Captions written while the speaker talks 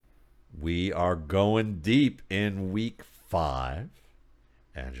We are going deep in week 5.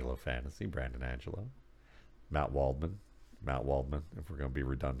 Angelo Fantasy, Brandon Angelo, Matt Waldman, if we're going to be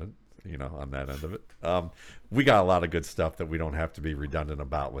redundant, on that end of it. We got a lot of good stuff that we don't have to be redundant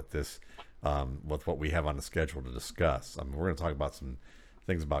about with this, with what we have on the schedule to discuss. We're going to talk about some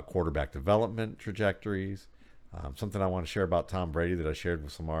things about quarterback development trajectories, something I want to share about Tom Brady that I shared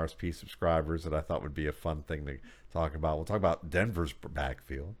with some RSP subscribers that I thought would be a fun thing to talk about. We'll talk about Denver's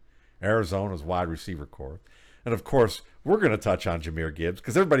backfield, Arizona's wide receiver corps. And, of course, we're going to touch on Jahmyr Gibbs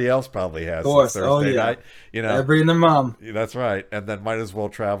because everybody else probably has since Thursday night. Everybody and their mom. That's right. And then might as well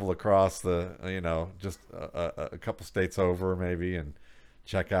travel across just a couple states over maybe and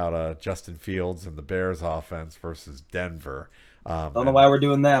check out Justin Fields and the Bears offense versus Denver. Don't know why we're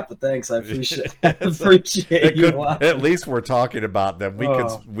doing that, but thanks. I appreciate you. At least we're talking about them.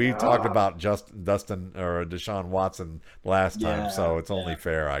 We talked about Dustin or Deshaun Watson last time, so it's only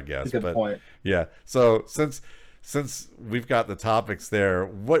fair, I guess. Good point. Yeah. So since we've got the topics there,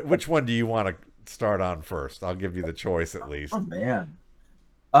 which one do you want to start on first? I'll give you the choice at least. Oh man.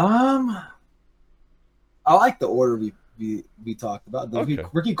 I like the order we talked about. The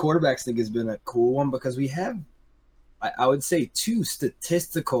rookie quarterbacks thing has been a cool one because we have, I would say, 2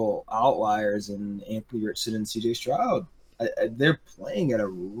 statistical outliers in Anthony Richardson and CJ Stroud. They're playing at a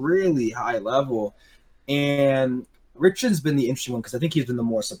really high level. And Richardson's been the interesting one because I think he's been the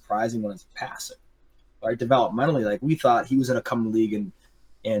more surprising one as a passer. Right? Developmentally, like we thought he was going to come in the league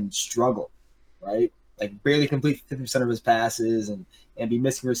and struggle, right? Like barely complete 50% of his passes and be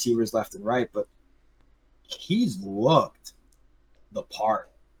missing receivers left and right. But he's looked the part.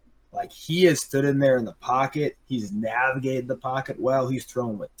 Like he has stood in there in the pocket. He's navigated the pocket well. He's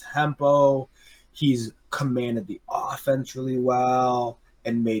thrown with tempo. He's commanded the offense really well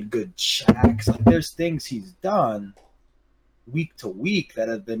and made good checks. Like there's things he's done week to week that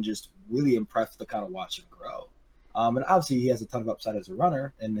have been just really impressive to kind of watch him grow. And obviously he has a ton of upside as a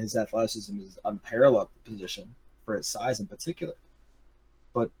runner, and his athleticism is unparalleled position for his size in particular.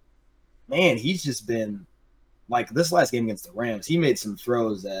 But man, he's just been like this last game against the Rams. He made some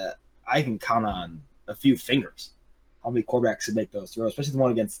throws that I can count on a few fingers. How many quarterbacks could make those throws, especially the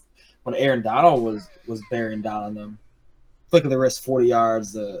one against when Aaron Donald was bearing down on them. Flick of the wrist, 40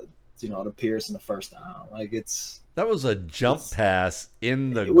 yards, to Pierce in the first down. Like that was a jump pass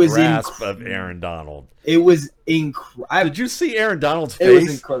in the grasp of Aaron Donald. It was incredible. Did you see Aaron Donald's face? It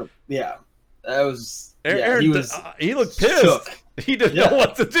was incredible. Yeah, that was. He looked pissed. Shook. He didn't know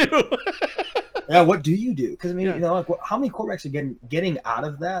what to do. Yeah, what do you do? Because how many quarterbacks are getting out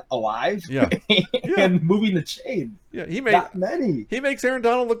of that alive? Yeah, and moving the chain. Yeah, not many. He makes Aaron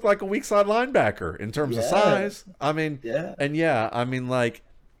Donald look like a weak side linebacker in terms of size.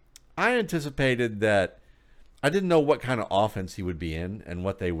 I anticipated that. I didn't know what kind of offense he would be in and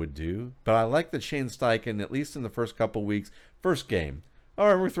what they would do, but I like that Shane Steichen, at least in the first couple weeks, first game. All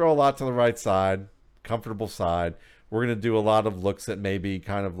right, we throw a lot to the right side, comfortable side. We're going to do a lot of looks that maybe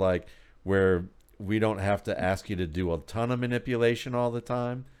kind of like where we don't have to ask you to do a ton of manipulation all the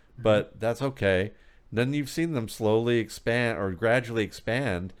time, but that's okay. Then you've seen them slowly expand or gradually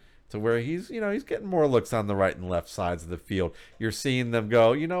expand to where he's getting more looks on the right and left sides of the field. You're seeing them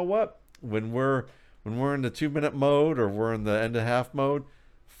go, you know what? When we're in the 2-minute mode or we're in the end of half mode,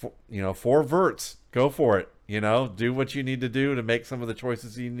 4 verts, go for it. Do what you need to do to make some of the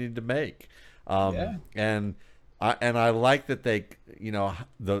choices you need to make. And I like that they,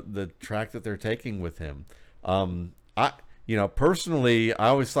 the track that they're taking with him. Personally,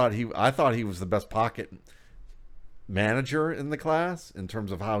 I thought he was the best pocket manager in the class in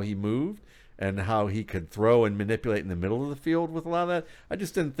terms of how he moved and how he could throw and manipulate in the middle of the field with a lot of that. I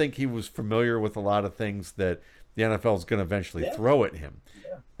just didn't think he was familiar with a lot of things that the NFL is going to eventually throw at him.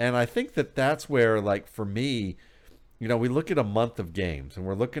 Yeah. And I think that's where, like, for me, we look at a month of games and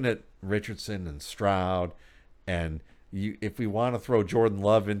we're looking at Richardson and Stroud, and if we want to throw Jordan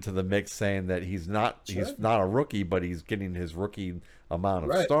Love into the mix, saying that he's not a rookie, but he's getting his rookie amount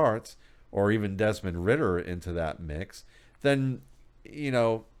of starts, or even Desmond Ridder into that mix, then,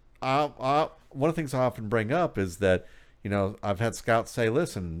 one of the things I often bring up is that, I've had scouts say,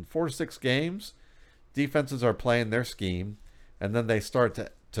 listen, 4 to 6 games, defenses are playing their scheme, and then they start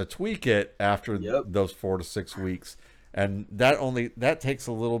to tweak it after those 4 to 6 weeks. And that takes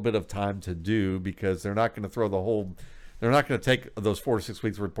a little bit of time to do because they're not going to they're not going to take those 4 to 6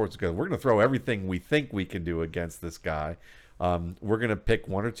 weeks of reports together. We're going to throw everything we think we can do against this guy. We're going to pick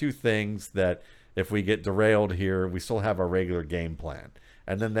 1 or 2 things that if we get derailed here, we still have our regular game plan.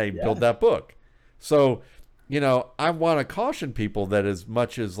 And then they build that book. So, I want to caution people that as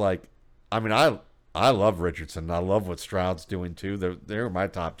much as I I love Richardson. I love what Stroud's doing too. They're my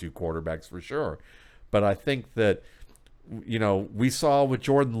top two quarterbacks for sure. But I think that we saw with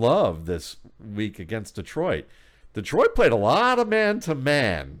Jordan Love this week against Detroit. Detroit played a lot of man to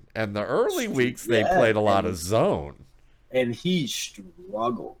man, and the early weeks they played a lot of zone. And he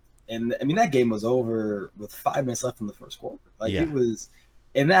struggled. And I mean, that game was over with 5 minutes left in the first quarter. Like it was,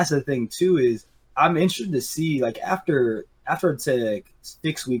 and that's the thing too, is I'm interested to see, like, after I'd say like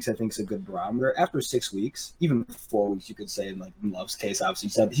 6 weeks, I think is a good barometer. After 6 weeks, even 4 weeks, you could say, in like in Love's case,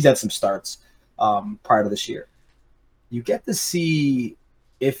 obviously he's had some starts prior to this year. You get to see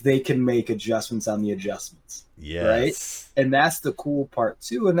if they can make adjustments on the adjustments. Yes. Right? And that's the cool part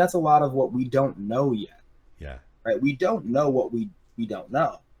too. And that's a lot of what we don't know yet. Yeah. Right? We don't know what we don't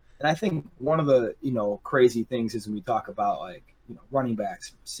know. And I think one of the, crazy things is when we talk about, like, running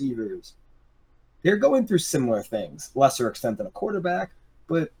backs, receivers, they're going through similar things, lesser extent than a quarterback,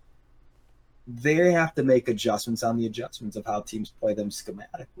 but they have to make adjustments on the adjustments of how teams play them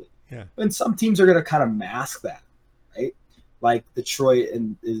schematically. Yeah. And some teams are going to kind of mask that, right? Like Detroit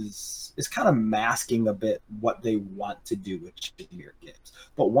is kind of masking a bit what they want to do with Jahmyr Gibbs.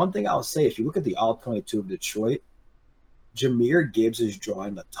 But one thing I'll say, if you look at the All-22 of Detroit, Jahmyr Gibbs is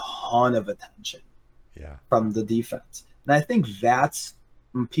drawing a ton of attention from the defense. And I think that's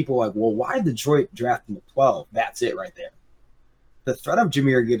when people are like, well, why did Detroit draft him at 12? That's it right there. The threat of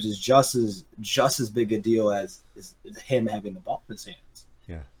Jahmyr Gibbs is just as big a deal as him having the ball in his hands.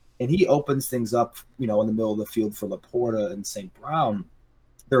 Yeah. And he opens things up, in the middle of the field for Laporta and St. Brown.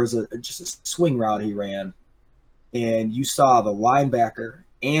 There was just a swing route he ran, and you saw the linebacker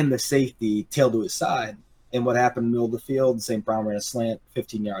and the safety tail to his side. And what happened in the middle of the field, St. Brown ran a slant,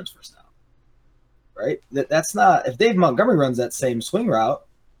 15 yards first down. Right? That's not – if Dave Montgomery runs that same swing route,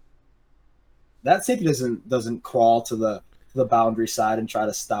 that safety doesn't crawl to the boundary side and try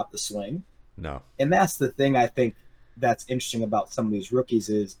to stop the swing. No. And that's the thing I think that's interesting about some of these rookies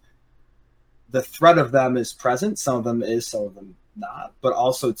is the threat of them is present. Some of them is, some of them not. But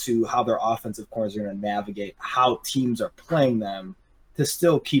also to how their offensive corners are going to navigate how teams are playing them to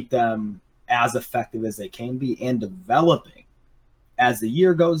still keep them – as effective as they can be and developing as the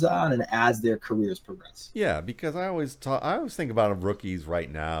year goes on and as their careers progress. Yeah, because I always think about rookies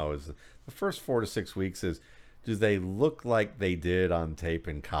right now is the first 4 to 6 weeks is, do they look like they did on tape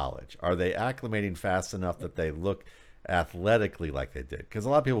in college? Are they acclimating fast enough that they look athletically like they did? Because a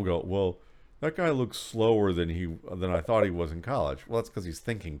lot of people go, well, that guy looks slower than I thought he was in college. Well, that's because he's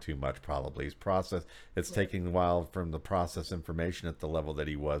thinking too much, probably. It's taking a while from the process information at the level that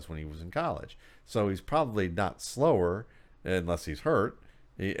he was when he was in college. So he's probably not slower unless he's hurt.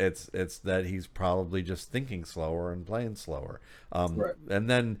 It's that he's probably just thinking slower and playing slower. Right. And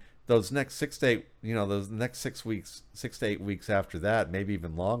then those next 6 to 8 weeks after that, maybe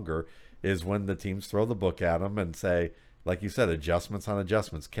even longer, is when the teams throw the book at him and say, like you said, adjustments on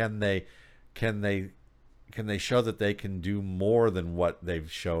adjustments. Can they show that they can do more than what they've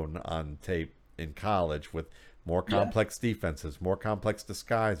shown on tape in college with more complex defenses, more complex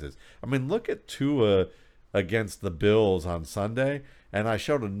disguises? I mean, look at Tua against the Bills on Sunday, and I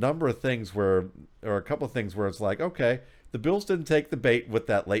showed a number of things or a couple of things where it's like, okay, the Bills didn't take the bait with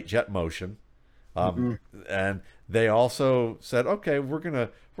that late jet motion. And they also said, okay, we're gonna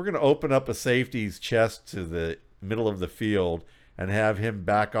open up a safety's chest to the middle of the field and have him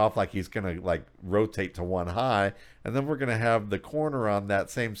back off like he's going to like rotate to one high. And then we're going to have the corner on that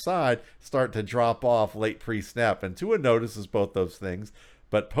same side start to drop off late pre-snap. And Tua notices both those things.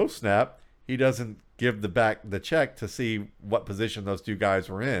 But post-snap, he doesn't give the check to see what position those two guys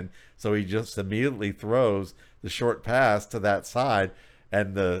were in. So he just immediately throws the short pass to that side.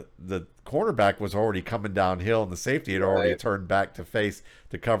 And the cornerback was already coming downhill and the safety had already turned back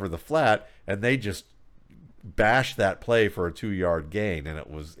to cover the flat. And they just bash that play for a 2-yard gain, and it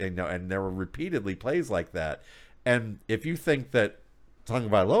was, and there were repeatedly plays like that. And if you think that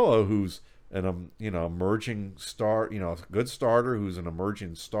Tagovailoa, who's an emerging star, a good starter, who's an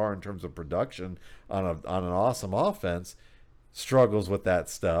emerging star in terms of production on an awesome offense, struggles with that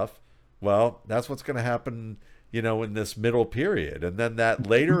stuff, well, that's what's going to happen, in this middle period. And then that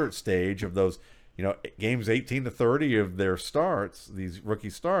later stage of those, games 18 to 30 of their starts, these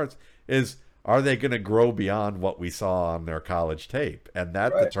rookie starts, is, are they going to grow beyond what we saw on their college tape? And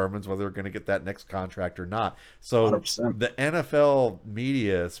that determines whether they're going to get that next contract or not. So 100%. The NFL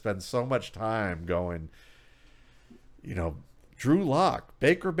media spends so much time going, Drew Lock,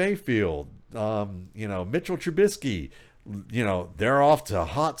 Baker Mayfield, Mitchell Trubisky, they're off to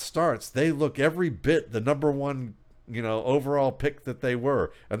hot starts. They look every bit the number one, overall pick that they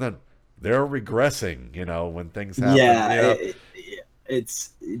were. And then they're regressing, when things happen. it's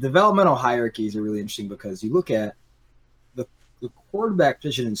developmental hierarchies are really interesting because you look at the, the quarterback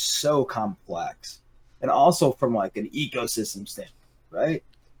position is so complex, and also from like an ecosystem standpoint, right?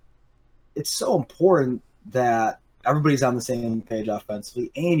 It's so important that everybody's on the same page offensively,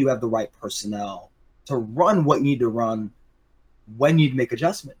 and you have the right personnel to run what you need to run when you make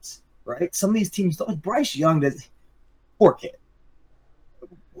adjustments, right? Some of these teams, like Bryce Young, that poor kid,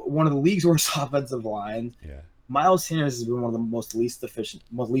 one of the league's worst offensive lines. Yeah. Miles Sanders has been one of the most least efficient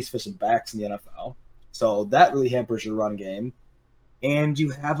backs in the NFL. So that really hampers your run game. And you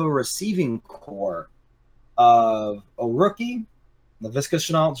have a receiving core of a rookie, Laviska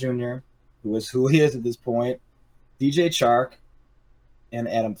Shenault Jr., who is who he is at this point, DJ Chark, and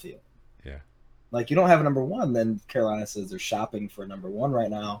Adam Thielen. Yeah. Like, you don't have a number one, then Carolina says they're shopping for a number one right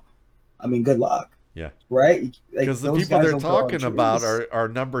now. I mean, good luck. Yeah. Right? Because the people they're talking about are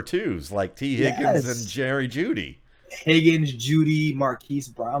number twos, like T. Higgins and Jerry Jeudy. Higgins, Jeudy, Marquise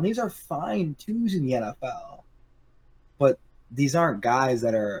Brown. These are fine twos in the NFL. But these aren't guys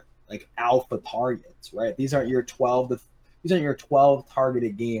that are like alpha targets, right? These aren't your 12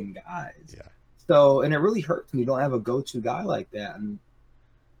 targeted game guys. Yeah. So, and it really hurts when you don't have a go-to guy like that. And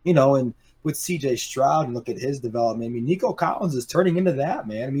and with CJ Stroud and look at his development, I mean, Nico Collins is turning into that,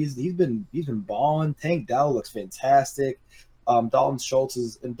 man. I mean, he's been balling. Tank Dell looks fantastic. Dalton Schultz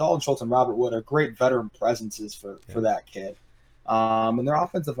and Robert Wood are great veteran presences for that kid. And their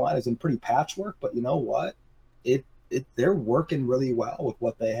offensive line is in pretty patchwork, but you know what? They're working really well with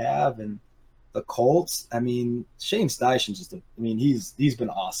what they have. And the Colts, I mean, Shane Steichen's he's been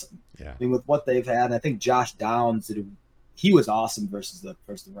awesome. Yeah. I mean, with what they've had, and I think Josh Downs he was awesome versus the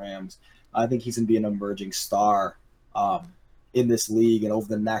Rams. I think he's going to be an emerging star in this league, and over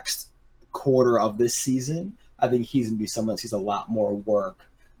the next quarter of this season, I think he's going to be someone that sees a lot more work,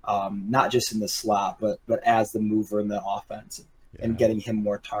 not just in the slot, but as the mover in the offense, and getting him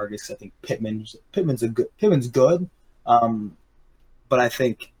more targets. I think Pittman's good, but I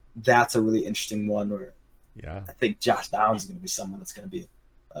think that's a really interesting one where I think Josh Downs is going to be someone that's going to be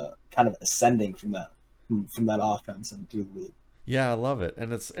kind of ascending from that offense and through the league. Yeah, I love it.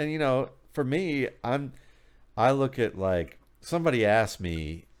 And for me, I look at, like, somebody asked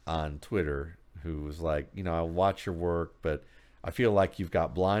me on Twitter who was like, I watch your work, but I feel like you've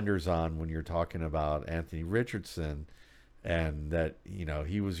got blinders on when you're talking about Anthony Richardson, and that,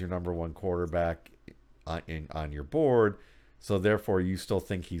 he was your number one quarterback on your board. So therefore you still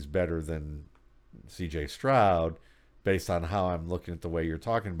think he's better than CJ Stroud based on how I'm looking at the way you're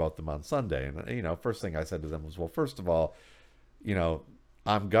talking about them on Sunday. And, first thing I said to them was, well, first of all,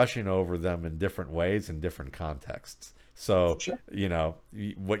 I'm gushing over them in different ways in different contexts. So, sure.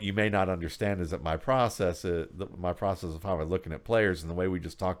 What you may not understand is that my process of how I'm looking at players and the way we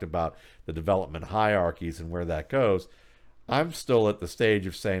just talked about the development hierarchies and where that goes, I'm still at the stage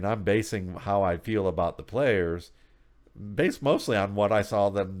of saying I'm basing how I feel about the players based mostly on what I saw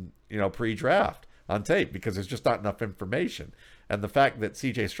them, pre-draft on tape, because there's just not enough information. And the fact that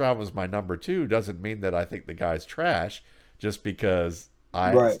CJ Stroud was my number two doesn't mean that I think the guy's trash, just because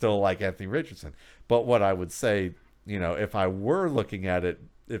I still like Anthony Richardson. But what I would say, if I were looking at it,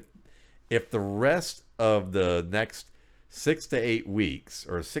 if the rest of the next 6 to 8 weeks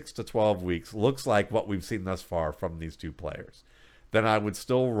or 6 to 12 weeks looks like what we've seen thus far from these two players, then I would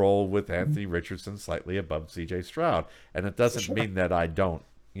still roll with Anthony Richardson slightly above CJ Stroud. And it doesn't mean that I don't,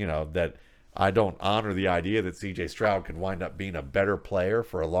 that I don't honor the idea that CJ Stroud could wind up being a better player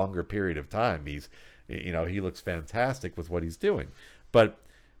for a longer period of time. He looks fantastic with what he's doing. But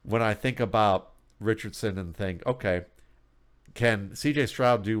when I think about Richardson and think, okay, can CJ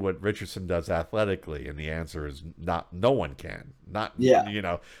Stroud do what Richardson does athletically? And the answer is not. No one can.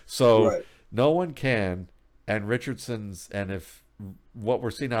 So no one can. And if what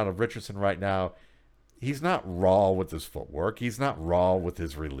we're seeing out of Richardson right now, he's not raw with his footwork. He's not raw with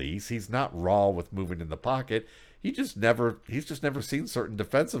his release. He's not raw with moving in the pocket. He's just never seen certain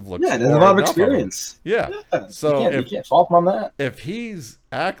defensive looks. Yeah, there's a lot of experience. Yeah. So you can't fault him on that. If he's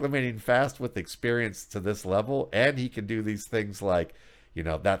acclimating fast with experience to this level, and he can do these things like,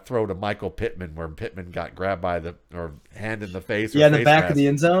 that throw to Michael Pittman where Pittman got grabbed by or hand in the face. In the back of the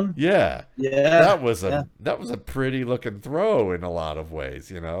end zone. Yeah. Yeah. That was a pretty looking throw in a lot of ways,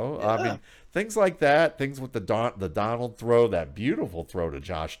 Yeah. I mean, things like that, things with the Donald throw, that beautiful throw to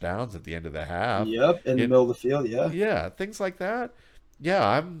Josh Downs at the end of the half. Yep, in the middle of the field, yeah. Yeah, things like that.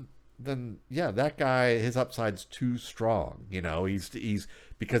 Yeah, that guy, his upside's too strong. He's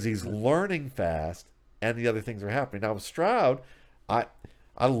because he's learning fast and the other things are happening. Now with Stroud,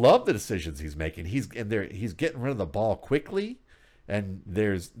 I love the decisions he's making. He's getting rid of the ball quickly, and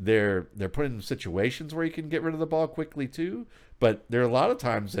they're put in situations where he can get rid of the ball quickly too. But there are a lot of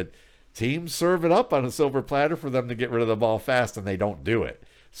times that teams serve it up on a silver platter for them to get rid of the ball fast, and they don't do it.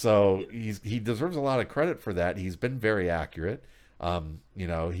 So he deserves a lot of credit for that. He's been very accurate.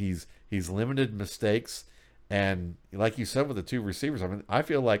 He's limited mistakes, and like you said with the two receivers, I mean, I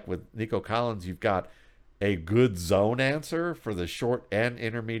feel like with Nico Collins, you've got a good zone answer for the short and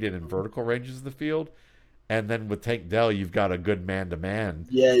intermediate and vertical ranges of the field. And then with Tank Dell, you've got a good man-to-man.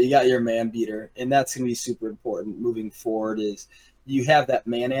 Yeah, you got your man beater, and that's going to be super important moving forward is you have that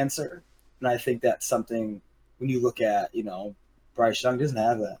man answer, and I think that's something when you look at, Bryce Young doesn't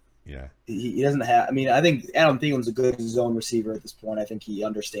have that. Yeah. He doesn't have – I mean, I think Adam Thielen's a good zone receiver at this point. I think he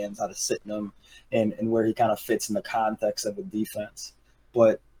understands how to sit in them and where he kind of fits in the context of the defense.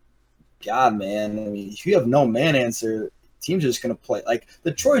 But, God, man, I mean, if you have no man answer, teams are just going to play – like,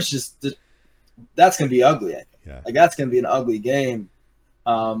 Detroit's just that's going to be ugly, I think. Yeah. Like, that's going to be an ugly game.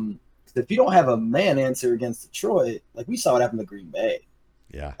 If you don't have a man answer against Detroit, like we saw what happened to Green Bay.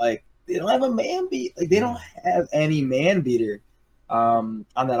 Yeah. Like, they don't have a man beat. Like, they don't have any man beater on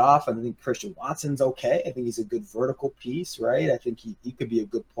that offense. I think Christian Watson's okay. I think he's a good vertical piece, right? I think he could be a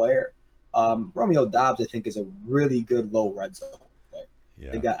good player. Romeo Doubs, I think, is a really good low red zone player. Yeah.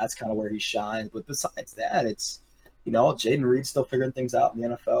 I think that's kind of where he shines. But besides that, it's, Jaden Reed's still figuring things out in the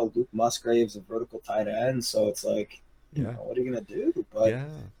NFL. Luke Musgrave's a vertical tight end. So it's like, what are you going to do? But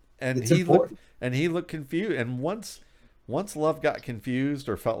and he looked confused. And once Love got confused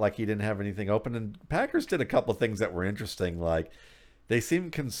or felt like he didn't have anything open, and Packers did a couple of things that were interesting. Like they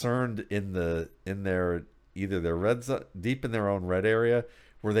seemed concerned in their either their red zone, deep in their own red area,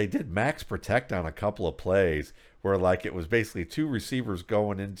 where they did max protect on a couple of plays where like it was basically two receivers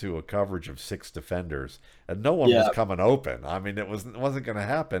going into a coverage of 6 defenders and no one was coming open. I mean, it wasn't going to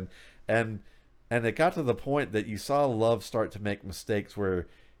happen. And it got to the point that you saw Love start to make mistakes where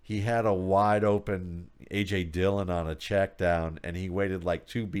he had a wide open A.J. Dillon on a check down and he waited like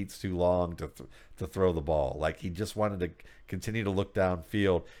 2 beats too long to throw the ball. Like he just wanted to continue to look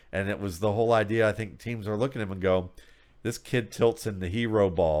downfield. And it was the whole idea. I think teams are looking at him and go, this kid tilts in the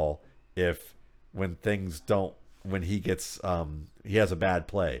hero ball when he gets he has a bad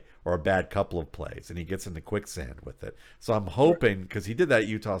play or a bad couple of plays and he gets into quicksand with it. So I'm hoping, because he did that at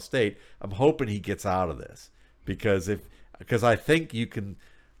Utah State, I'm hoping he gets out of this because I think you can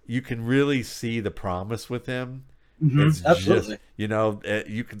really see the promise with him. It's absolutely. Just,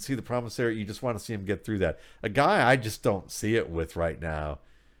 you can see the promise there. You just want to see him get through that. A guy I just don't see it with right now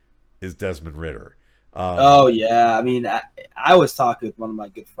is Desmond Ridder. I mean, I was talking with one of my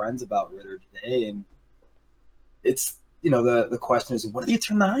good friends about Ridder today, and it's the question is, what do you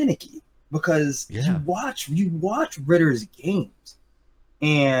turn to Heineke? Because you watch Ridder's games,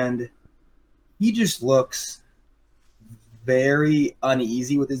 and he just looks very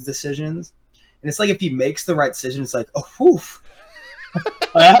uneasy with his decisions. And it's like if he makes the right decision, it's like, oh, whew,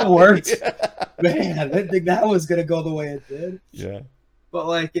 that worked. Man, I didn't think that was gonna go the way it did. Yeah. But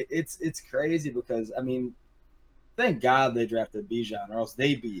like it's crazy because I mean, thank God they drafted Bijan, or else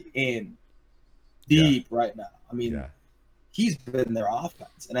they'd be in deep right now. I mean, he's been their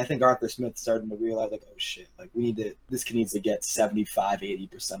offense, and I think Arthur Smith's starting to realize like, oh shit, like this kid needs to get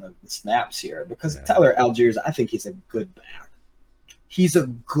 75-80% of the snaps here because Tyler Algiers, I think he's a good back. He's a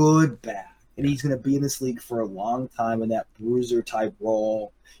good back, and he's going to be in this league for a long time in that bruiser type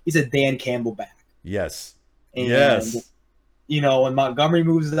role. He's a Dan Campbell back. Yes. And, when Montgomery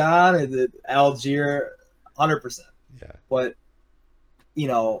moves on, Algier, 100%. Yeah. But,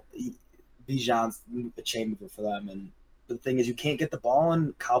 Bijan's a chain mover for them. And the thing is, you can't get the ball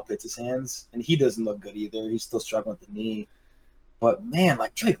in Kyle Pitts' hands, and he doesn't look good either. He's still struggling with the knee. But, man,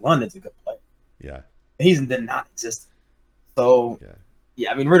 like, Drake London's a good player. Yeah. And he's non-existent. So,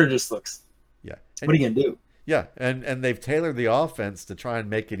 I mean, Ridder just looks – what are you going to do? Yeah, and they've tailored the offense to try and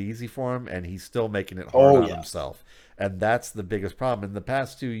make it easy for him, and he's still making it hard on himself. And that's the biggest problem. In the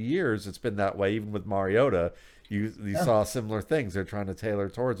past 2 years, it's been that way. Even with Mariota, you saw similar things. They're trying to tailor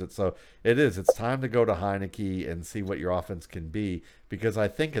towards it. So it's time to go to Heineke and see what your offense can be, because I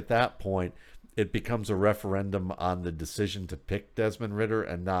think at that point it becomes a referendum on the decision to pick Desmond Ridder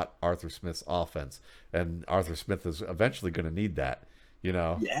and not Arthur Smith's offense. And Arthur Smith is eventually going to need that.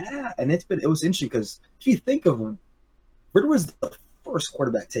 Yeah, and it was interesting because if you think of him, Ridder was the first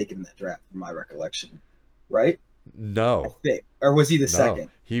quarterback taken in that draft, from my recollection, right? No, I think, or was he the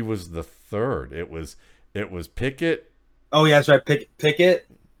second? He was the third. It was Pickett. Oh yeah, that's right. Pickett.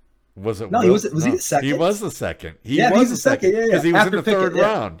 Was it? No, Will? Was he the second? He was the second. He was the second. Yeah, because he was after in the third Pickett,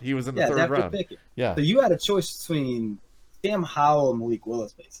 round. He was in the third round. Pickett. Yeah. So you had a choice between Sam Howell and Malik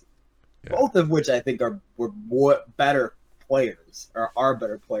Willis, basically, both of which I think were better players or are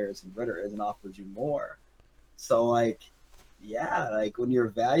better players than Ritter is and offers you more. So like, yeah, like when you're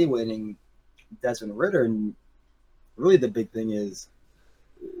evaluating Desmond Ritter, and really the big thing is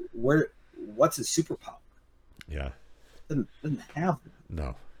where what's his superpower? Yeah. Doesn't have one,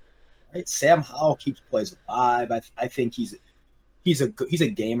 No. right? Sam Howell keeps plays alive. I think he's a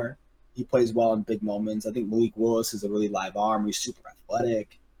gamer. He plays well in big moments. I think Malik Willis is a really live arm. He's super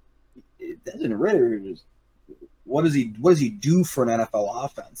athletic. Desmond Ritter is what does he do for an NFL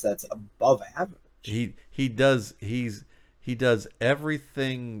offense that's above average? He does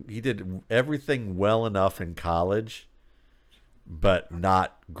everything. He did everything well enough in college, but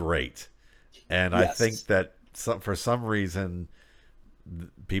not great. And I think Yes. that for some reason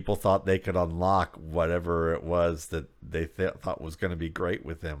people thought they could unlock whatever it was that they thought was going to be great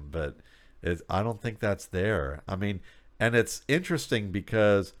with him, but I don't think that's there. I mean, and it's interesting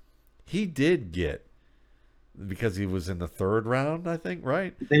because he did get because he was in the third round, I think,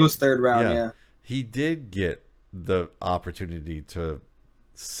 right? I think it was third round, Yeah, yeah. he did get the opportunity to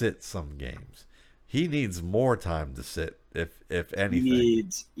sit some games. He needs more time to sit, if He anything.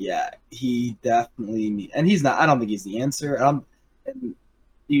 needs, yeah, he definitely needs, and he's not. I don't think he's the answer. And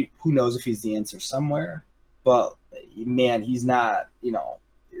who knows if he's the answer somewhere, but man, he's not.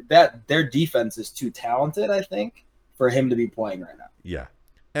 That their defense is too talented, I think, for him to be playing right now. Yeah,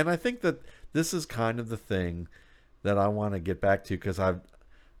 and I think that this is kind of the thing that I want to get back to because I,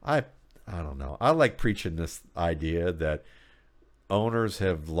 I don't know. I like preaching this idea that owners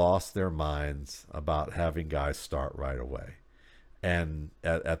have lost their minds about having guys start right away, and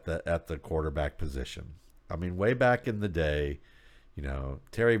at the quarterback position. I mean, way back in the day,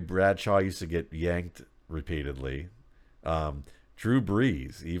 Terry Bradshaw used to get yanked repeatedly. Drew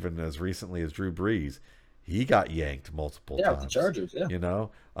Brees, even as recently as Drew Brees, he got yanked multiple Yeah, with the times. Chargers, yeah.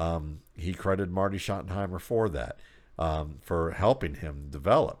 He credited Marty Schottenheimer for that, for helping him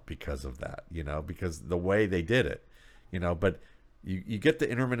develop because of that. Because the way they did it, but. You get the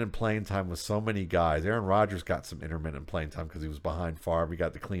intermittent playing time with so many guys. Aaron Rodgers got some intermittent playing time because he was behind Favre. He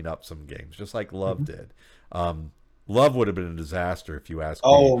got to clean up some games, just like Love did. Love would have been a disaster if you ask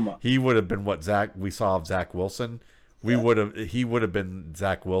me. Oh my, He would have been what we saw of Zach Wilson. yeah, He would have been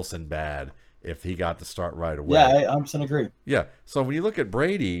Zach Wilson bad if he got to start right yeah. away. I 100% agree. Yeah. So when you look at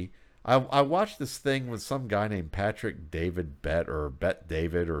Brady, I watched this thing with some guy named Patrick David Bet or Bet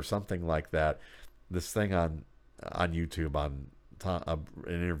David or something like that. This thing on YouTube on an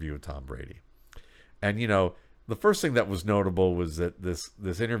interview with Tom Brady. And the first thing that was notable was that this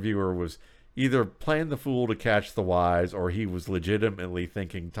interviewer was either playing the fool to catch the wise, or he was legitimately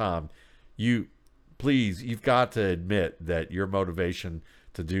thinking, Tom, you've got to admit that your motivation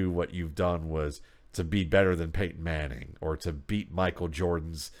to do what you've done was to be better than Peyton Manning or to beat Michael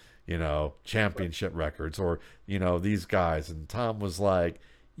Jordan's championship records or these guys. And Tom was like,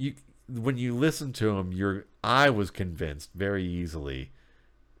 when you listen to him, I was convinced very easily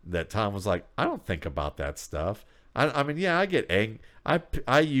that Tom was like, I don't think about that stuff. I mean, yeah, I get angry.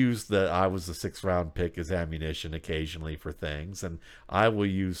 I use I was the 6th round pick as ammunition occasionally for things, and I will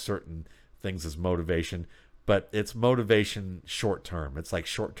use certain things as motivation, but it's motivation short term. It's like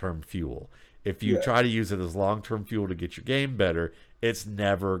short term fuel. If you Yeah, try to use it as long term fuel to get your game better, it's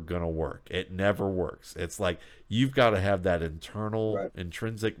never going to work. It never works. It's like you've got to have that internal, right.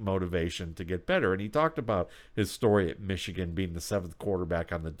 intrinsic motivation to get better. And he talked about his story at Michigan being the 7th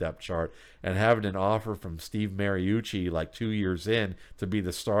quarterback on the depth chart and having an offer from Steve Mariucci like 2 years in to be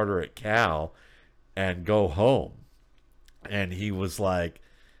the starter at Cal and go home. And he was like,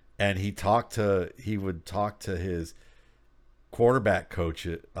 and he would talk to his quarterback coach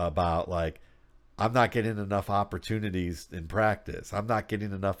about like, I'm not getting enough opportunities in practice. I'm not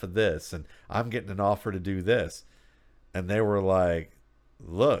getting enough of this, and I'm getting an offer to do this. And they were like,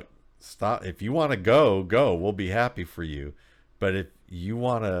 look, stop. If you want to go. We'll be happy for you. But if you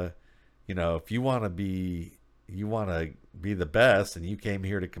want to, if you want to be the best and you came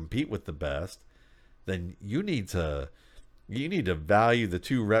here to compete with the best, then you need to value the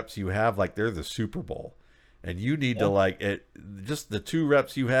 2 reps you have like they're the Super Bowl. And you need to like it, just the 2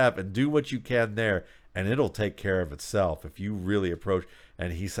 reps you have, and do what you can there, and it'll take care of itself if you really approach.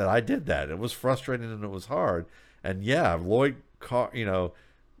 And he said, I did that. It was frustrating and it was hard. And yeah, Lloyd Carr,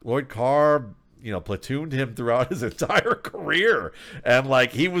 platooned him throughout his entire career, and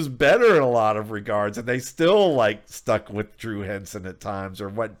like he was better in a lot of regards. And they still like stuck with Drew Henson at times or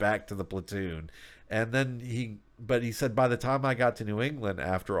went back to the platoon. And then but he said, by the time I got to New England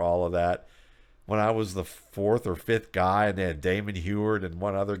after all of that, when I was the 4th or 5th guy, and they had Damon Heward and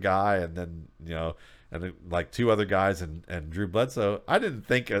one other guy, and then and then, like 2 other guys, and Drew Bledsoe, I didn't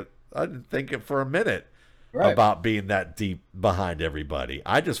think it for a minute. Right. about being that deep behind everybody.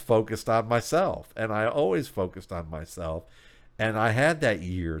 I just focused on myself, and I always focused on myself. And I had that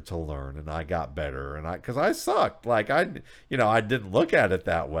year to learn, and I got better. And because I sucked, like I didn't look at it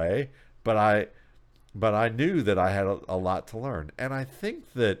that way, but I knew that I had a lot to learn. And I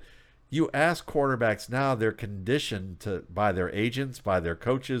think that you ask quarterbacks now, they're conditioned to by their agents, by their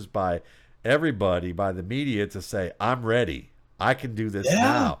coaches, by everybody, by the media to say, "I'm ready. I can do this Yeah.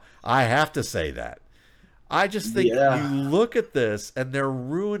 now." I have to say that. I just think you Yeah. look at this and they're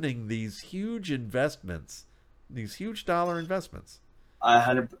ruining these huge investments, these huge dollar investments. I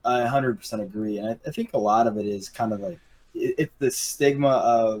 100% agree, and I think a lot of it is kind of like it's the stigma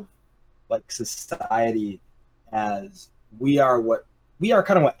of like society as we are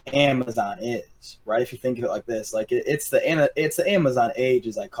kind of what Amazon is, right? If you think of it like this, like it's the Amazon age,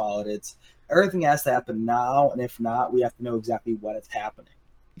 as I call it. It's everything has to happen now, and if not, we have to know exactly when it's happening,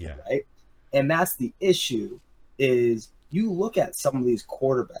 Yeah. right? And that's the issue. Is you look at some of these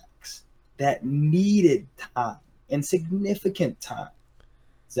quarterbacks that needed time and significant time.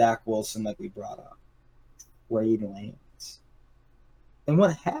 Zach Wilson, like we brought up, Trey Lance. And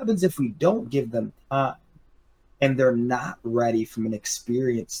what happens if we don't give them time and they're not ready from an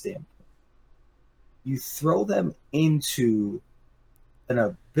experience standpoint? You throw them into an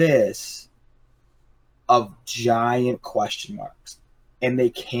abyss of giant question marks, and they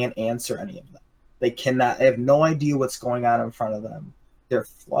can't answer any of them. They have no idea what's going on in front of them. They're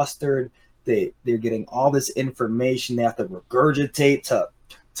flustered. They're getting all this information they have to regurgitate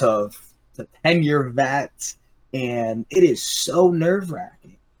to 10-year vets, and it is so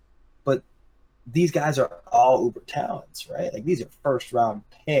nerve-wracking. But these guys are all uber talents, right? Like these are first round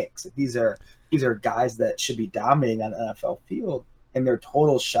picks. Like, these are guys that should be dominating on an NFL field, and they're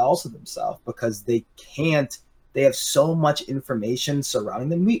total shells of themselves because they can't. They have so much information surrounding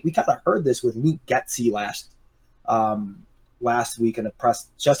them. We kind of heard this with Luke Getsy last week in a press.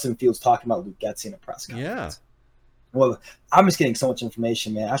 Justin Fields talking about Luke Getsy in a press conference. Yeah. Well, I'm just getting so much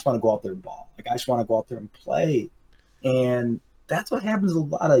information, man. I just want to go out there and ball. Like I just want to go out there and play. And that's what happens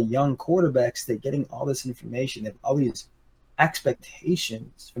with a lot of young quarterbacks. They're getting all this information, they have all these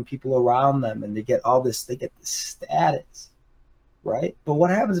expectations from people around them, and they get this status, right? But what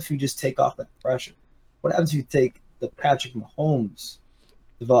happens if you just take off that pressure? What happens if you take the Patrick Mahomes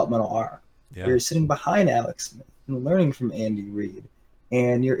developmental arc? Yeah. You're sitting behind Alex Smith and learning from Andy Reid,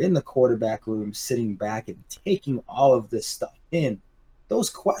 and you're in the quarterback room sitting back and taking all of this stuff in. Those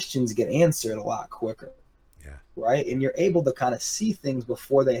questions get answered a lot quicker. Yeah. Right? And you're able to kind of see things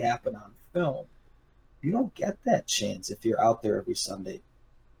before they happen on film. You don't get that chance if you're out there every Sunday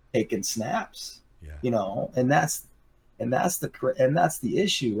taking snaps. Yeah. And that's the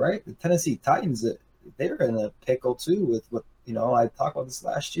issue, right? The Tennessee Titans, they're in a pickle too with what I talked about this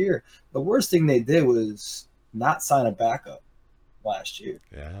last year. The worst thing they did was not sign a backup last year.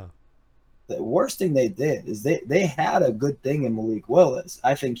 Yeah. The worst thing they did is they had a good thing in Malik Willis.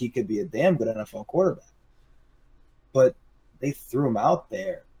 I think he could be a damn good NFL quarterback. But they threw him out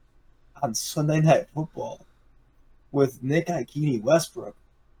there on Sunday Night Football with Nick Ikini Westbrook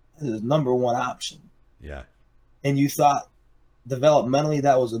as his number one option. Yeah. And you thought developmentally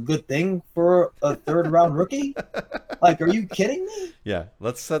that was a good thing for a third-round rookie? Like, are you kidding me? Yeah.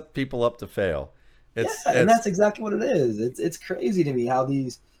 Let's set people up to fail. And that's exactly what it is. It's crazy to me how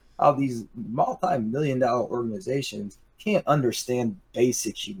these multi-million-dollar organizations can't understand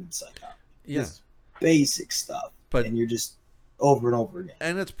basic human psychology. Yeah. Just basic stuff. And you're just over and over again.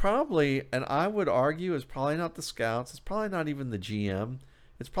 And it's probably, and I would argue, it's probably not the scouts. It's probably not even the GM.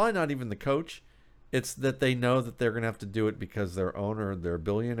 It's probably not even the coach. It's that they know that they're going to have to do it because their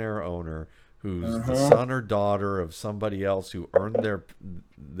billionaire owner, who's the son or daughter of somebody else who earned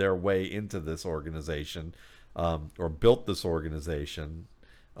their way into this organization, or built this organization.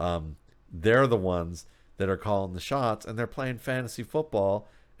 They're the ones that are calling the shots, and they're playing fantasy football.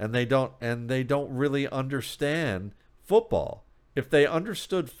 And they don't really understand football. If they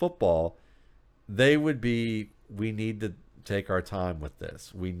understood football, they would be, we need to take our time with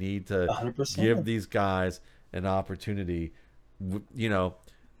this. We need to 100%. give these guys an opportunity.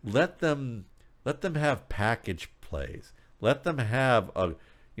 Let them have package plays. Let them have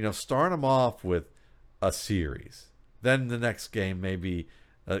start them off with a series. Then the next game maybe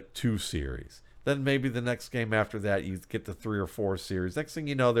 2 series. Then maybe the next game after that, you get the 3 or 4 series. Next thing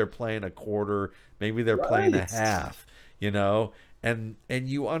you know, they're playing a quarter. Maybe they're playing a half, and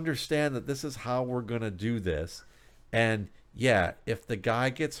you understand that this is how we're going to do this. And yeah, if the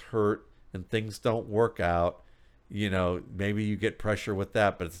guy gets hurt and things don't work out, maybe you get pressure with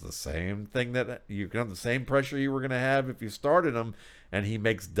that, but it's the same thing that you have the same pressure you were going to have if you started him and he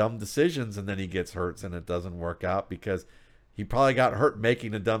makes dumb decisions, and then he gets hurt and it doesn't work out because he probably got hurt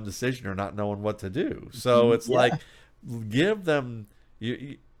making a dumb decision or not knowing what to do. So it's like, give them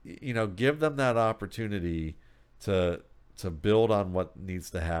give them that opportunity to build on what needs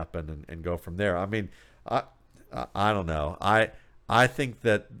to happen and go from there. I mean, I don't know. I think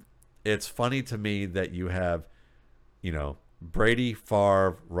that it's funny to me that you have, Brady,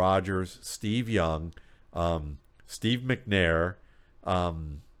 Favre, Rodgers, Steve Young, Steve McNair,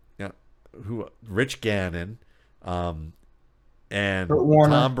 Rich Gannon, and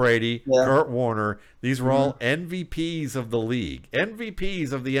Tom Brady, Kurt Warner. These were all MVPs of the league,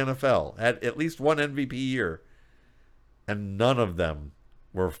 MVPs of the NFL, had at least one MVP year, and none of them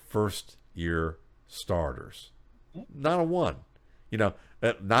were first-year starters. Not a one.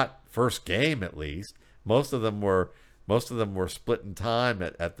 Not first game at least. Most of them were splitting time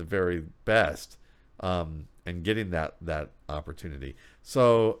at the very best, and getting that opportunity.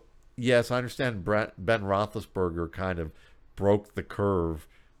 So yes, I understand Ben Roethlisberger kind of broke the curve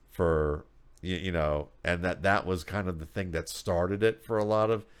for and that was kind of the thing that started it for a lot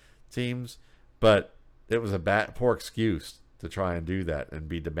of teams, but it was a poor excuse to try and do that and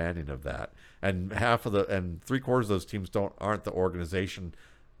be demanding of that. And three-quarters of those teams aren't the organization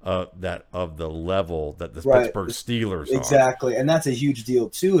that of the level that the Pittsburgh Steelers are. Exactly, and that's a huge deal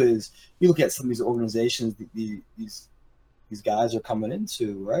too. Is you look at some of these organizations, these guys are coming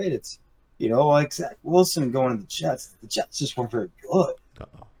into, right? It's like Zach Wilson going to the Jets. The Jets just weren't very good,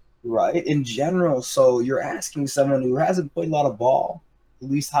 right? In general, so you're asking someone who hasn't played a lot of ball, at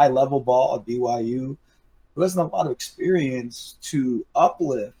least high-level ball at BYU, who hasn't a lot of experience, to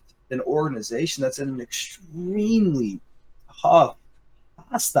uplift an organization that's in an extremely tough,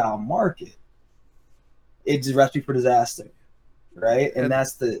 hostile market. It's a recipe for disaster, right? And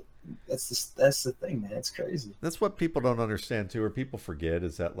that's the thing, man. It's crazy. That's what people don't understand too, or people forget,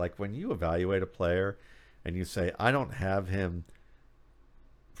 is that like when you evaluate a player and you say, I don't have him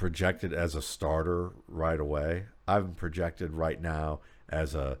projected as a starter right away. I'm projected right now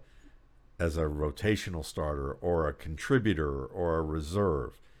as a rotational starter or a contributor or a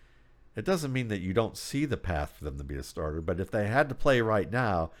reserve. It doesn't mean that you don't see the path for them to be a starter, but if they had to play right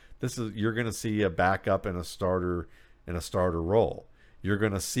now, you're going to see a backup and a starter in a starter role. You're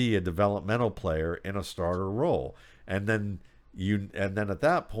going to see a developmental player in a starter role. And then at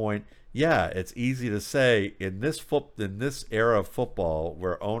that point, yeah, it's easy to say in this era of football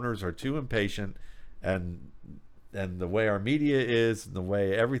where owners are too impatient and the way our media is and the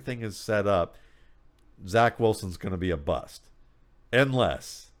way everything is set up, Zach Wilson's going to be a bust.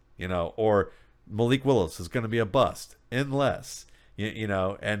 Unless, or Malik Willis is going to be a bust. Unless,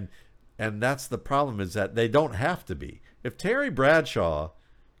 and that's the problem, is that they don't have to be. If Terry Bradshaw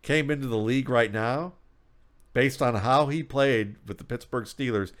came into the league right now, based on how he played with the Pittsburgh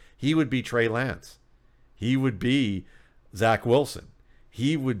Steelers, he would be Trey Lance. He would be Zach Wilson.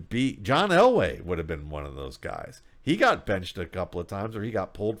 He would be John Elway would have been one of those guys. He got benched a couple of times, or he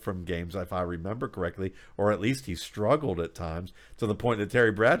got pulled from games, if I remember correctly, or at least he struggled at times to the point that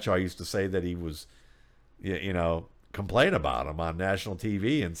Terry Bradshaw used to say that he was, complain about him on national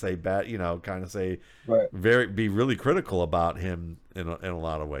TV and say bad, kind of say be really critical about him in a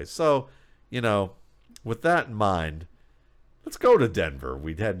lot of ways. So, with that in mind, let's go to Denver.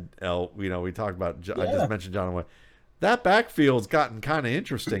 We talked about, I just mentioned John Elway. That backfield's gotten kind of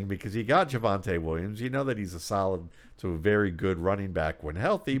interesting because you got Javonte Williams. You know that he's a solid to a very good running back when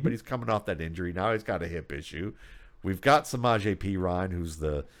healthy, but he's coming off that injury. Now he's got a hip issue. We've got Samaje Perine, who's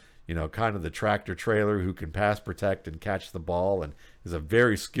the, kind of the tractor trailer who can pass protect and catch the ball and is a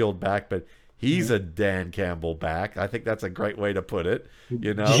very skilled back, but he's a Dan Campbell back. I think that's a great way to put it.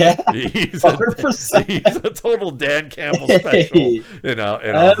 Yeah, he's a total Dan Campbell special. In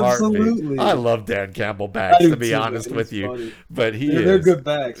a heartbeat. I love Dan Campbell backs, to be honest with you. Funny. But they're good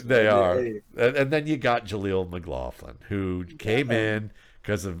backs. They are. And then you got Jaleel McLaughlin, who came in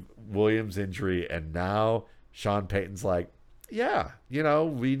because of Williams' injury, and now Sean Payton's like,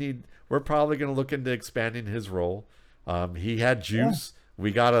 we're probably going to look into expanding his role. He had juice.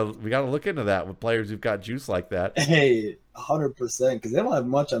 We gotta look into that with players who've got juice like that. Hey, 100%, because they don't have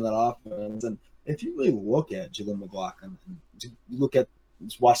much on that offense. And if you really look at Jaleel McLaughlin,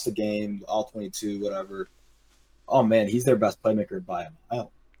 just watch the game, all 22, whatever. Oh man, he's their best playmaker by a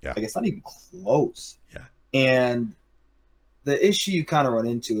mile. Yeah, like it's not even close. Yeah, and the issue you kind of run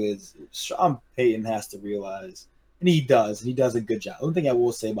into is Sean Payton has to realize, and he does a good job. The only thing I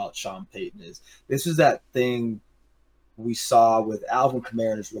will say about Sean Payton is this is that thing we saw with Alvin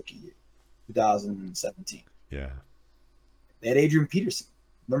Kamara in his rookie year, 2017. Yeah. They had Adrian Peterson.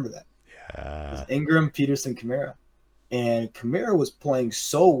 Remember that? Yeah. Ingram, Peterson, Kamara. And Kamara was playing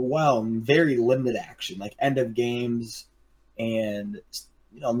so well in very limited action, like end of games and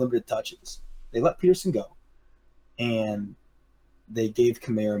limited touches. They let Peterson go, and they gave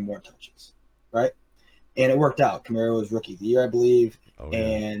Kamara more touches, right? And it worked out. Kamara was rookie of the year, I believe, Oh yeah.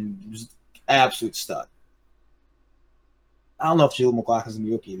 and was absolute stud. I don't know if Jaleel McLaughlin's going to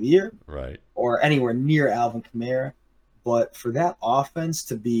be rookie of the year Right. or anywhere near Alvin Kamara, but for that offense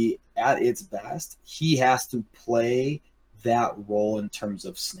to be at its best, he has to play that role in terms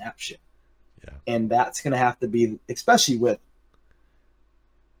of snap share. Yeah. And that's going to have to be, especially with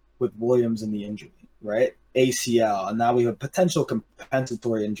Williams and the injury, right? ACL, and now we have a potential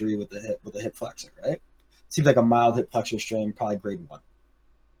compensatory injury with the hip flexor, right? Seems like a mild hip flexor strain, probably grade 1.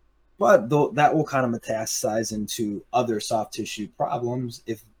 But that will kind of metastasize into other soft tissue problems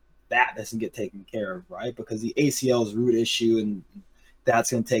if that doesn't get taken care of, right? Because the ACL is a root issue, and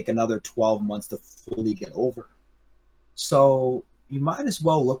that's going to take another 12 months to fully get over. So you might as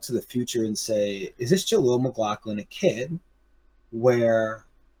well look to the future and say, is this Jaleel McLaughlin a kid where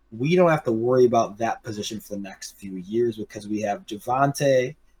we don't have to worry about that position for the next few years because we have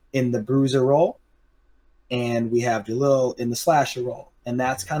Javonte in the bruiser role and we have Jalil in the slasher role. And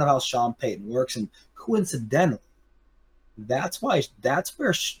that's kind of how Sean Payton works. And coincidentally, that's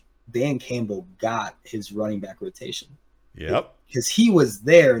where Dan Campbell got his running back rotation. Yep. Because he was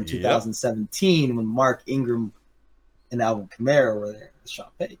there in 2017 when Mark Ingram and Alvin Kamara were there with Sean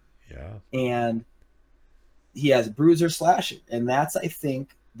Payton. Yeah. And he has bruiser slasher. And that's, I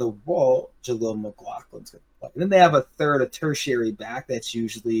think, the role Jaleel McLaughlin's going to play. And then they have a tertiary back that's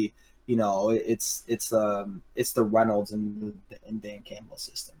usually, it's the Reynolds and Dan Campbell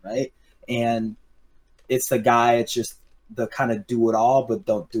system, right? And it's the guy, it's just the kind of do it all but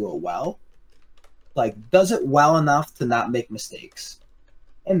don't do it well. Like, does it well enough to not make mistakes.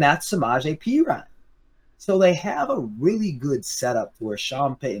 And that's Samaje Perine. So they have a really good setup where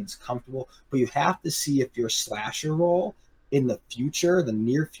Sean Payton's comfortable, but you have to see if your slasher role in the future, the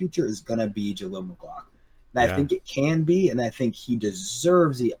near future, is going to be Jaleel McLaughlin. And I think it can be, and I think he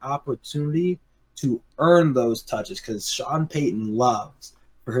deserves the opportunity to earn those touches because Sean Payton loves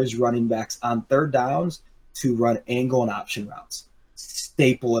for his running backs on third downs to run angle and option routes.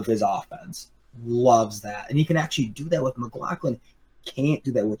 Staple of his offense. Loves that. And he can actually do that with McLaughlin. Can't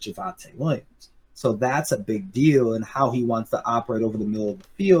do that with Javonte Williams. So that's a big deal in how he wants to operate over the middle of the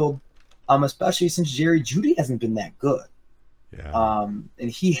field, especially since Jerry Jeudy hasn't been that good. Yeah. And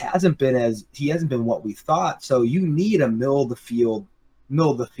he hasn't been what we thought. So you need a middle of the field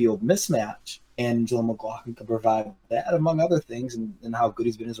mismatch, and Jaleel McLaughlin can provide that among other things, and how good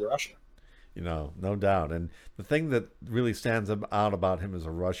he's been as a rusher. No doubt. And the thing that really stands out about him as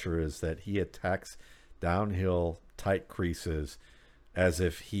a rusher is that he attacks downhill tight creases as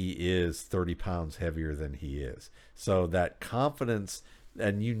if he is 30 pounds heavier than he is. So that confidence,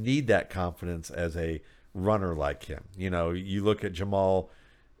 and you need that confidence as a runner like him. You look at Jamal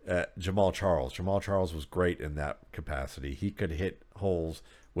Charles. Jamal Charles was great in that capacity. He could hit holes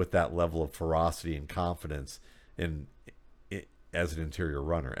with that level of ferocity and confidence as an interior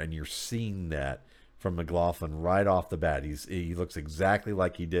runner, and you're seeing that from McLaughlin right off the bat. He looks exactly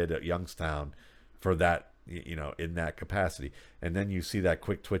like he did at Youngstown for that, in that capacity. And then you see that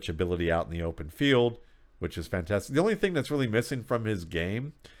quick twitch ability out in the open field, which is fantastic. The only thing that's really missing from his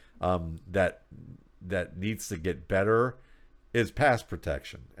game that needs to get better is pass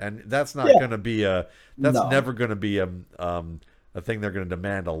protection, and that's not going to be never going to be a thing they're going to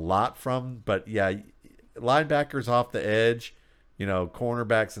demand a lot from. But yeah, linebackers off the edge,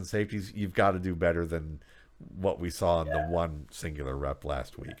 cornerbacks and safeties, you've got to do better than what we saw in the one singular rep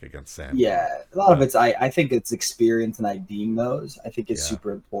last week against San. Yeah, a lot of it's I think it's experience and IDing those. I think it's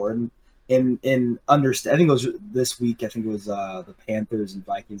super important. In understand, I think it was this week. I think it was the Panthers and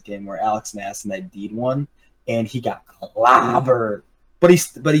Vikings game where Alex Masson ID'd one, and he got clobbered. But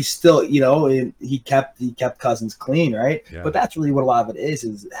he's still, he kept Cousins clean, right? Yeah. But that's really what a lot of it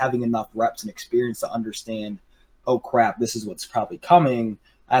is having enough reps and experience to understand, oh crap, this is what's probably coming.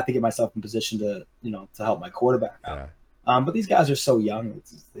 I have to get myself in position to help my quarterback out. Yeah. But these guys are so young;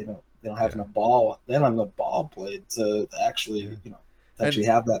 they don't have enough ball. They don't have enough ball played to actually actually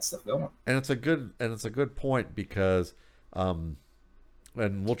have that stuff going. And it's a good point because, and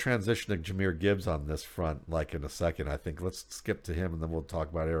we'll transition to Jahmyr Gibbs on this front like in a second. I think let's skip to him and then we'll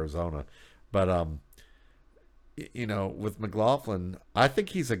talk about Arizona. But with McLaughlin, I think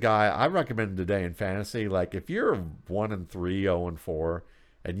he's a guy I recommend today in fantasy. Like if you're 1-3, 0-4,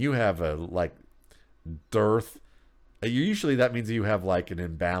 and you have a dearth usually that means you have like an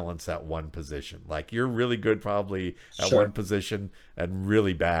imbalance at one position. Like you're really good probably at one Sure. position and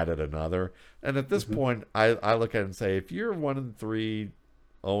really bad at another. And at this Hmm. point, I look at it and say, if you're 1-3,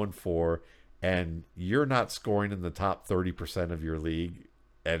 0-4, and you're not scoring in the top 30% of your league,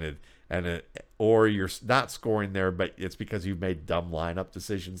 and or you're not scoring there, but it's because you've made dumb lineup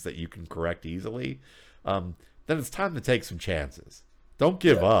decisions that you can correct easily, then it's time to take some chances. Don't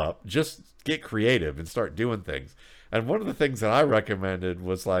give Yeah. up. Just get creative and start doing things. And one of the things that I recommended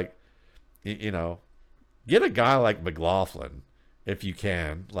was like, you know, get a guy like McLaughlin if you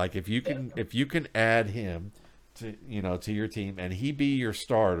can. Like Yeah. if you can add him to to your team and he be your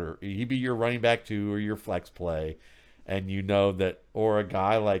starter, he be your running back two or your flex play, and you know that, or a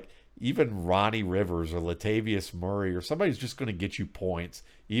guy like even Ronnie Rivers or Latavius Murray or somebody's just going to get you points,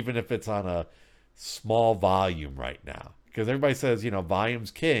 even if it's on a small volume right now. Because everybody says,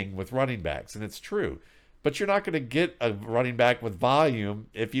 volume's king with running backs, and it's true. But you're not going to get a running back with volume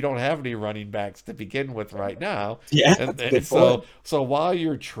if you don't have any running backs to begin with right now. Yeah, And, that's a and good point. so while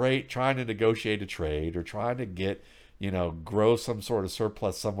you're trying to negotiate a trade or trying to get, grow some sort of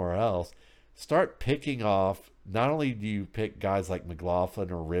surplus somewhere else, start picking off. Not only do you pick guys like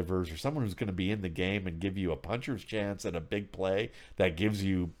McLaughlin or Rivers or someone who's going to be in the game and give you a puncher's chance at a big play that gives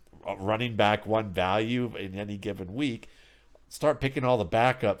you a running back one value in any given week, start picking all the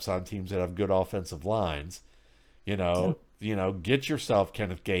backups on teams that have good offensive lines. Yeah. Get yourself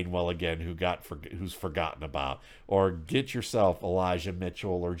Kenneth Gainwell again, who's forgotten about, or get yourself Elijah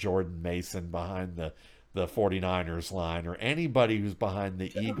Mitchell or Jordan Mason behind the 49ers line, or anybody who's behind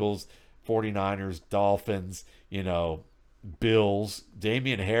the Eagles, 49ers, Dolphins, Bills.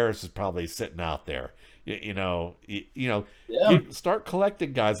 Damian Harris is probably sitting out there. Yeah. Start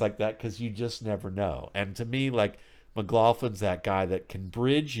collecting guys like that because you just never know. And to me, like McLaughlin's that guy that can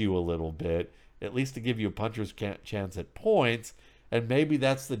bridge you a little bit, at least to give you a puncher's chance at points. And maybe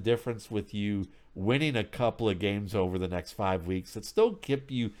that's the difference with you winning a couple of games over the next 5 weeks that still keep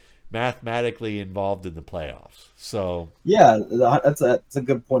you mathematically involved in the playoffs. So, Yeah, that's a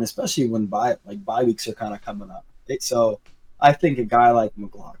good point, especially when bye weeks are kind of coming up. So I think a guy like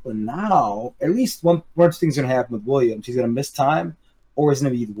McLaughlin now, at least one thing's going to happen with Williams. He's going to miss time, or he's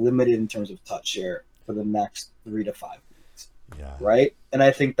going to be limited in terms of touch share for the next 3 to 5 weeks, yeah. right? And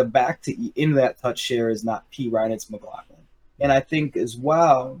I think the back to into that touch share is not P. Ryan, it's McLaughlin. And I think as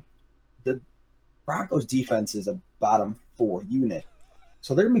well, the Broncos defense is a bottom 4 unit.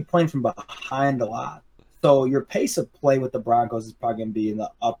 So they're going to be playing from behind a lot. So your pace of play with the Broncos is probably going to be in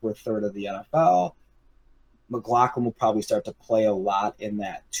the upper third of the NFL. McLaughlin will probably start to play a lot in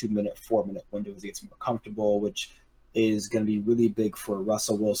that 2-minute, 4-minute window as he gets more comfortable, which is going to be really big for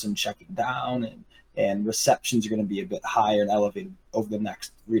Russell Wilson checking down, and receptions are going to be a bit higher and elevated over the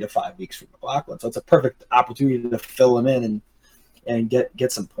next 3 to 5 weeks for McLaughlin. So it's a perfect opportunity to fill him in and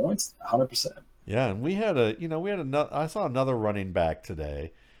get some points, 100%. Yeah, and I saw another running back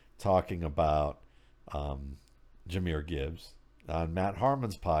today talking about Jahmyr Gibbs on Matt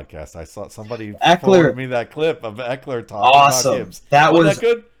Harmon's podcast. I saw somebody forwarded Eckler, me that clip of Eckler talking about awesome. Gibbs. That Wasn't was that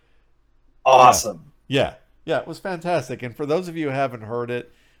good? Yeah, awesome. yeah, it was fantastic. And for those of you who haven't heard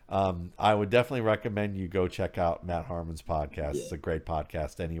it, I would definitely recommend you go check out Matt Harmon's podcast. Yeah. It's a great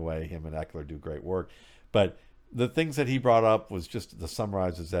podcast anyway. Him and Eckler do great work. But the things that he brought up was just to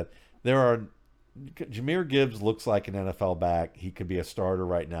summarize is that Jahmyr Gibbs looks like an NFL back. He could be a starter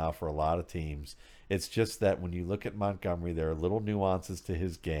right now for a lot of teams. It's just that when you look at Montgomery, there are little nuances to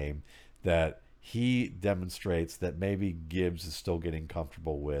his game that he demonstrates that maybe Gibbs is still getting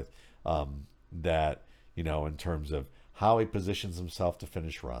comfortable with. In terms of how he positions himself to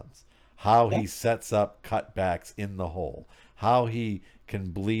finish runs, how he sets up cutbacks in the hole, how he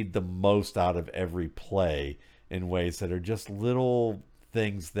can bleed the most out of every play in ways that are just little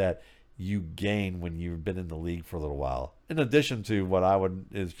things that you gain when you've been in the league for a little while. In addition to what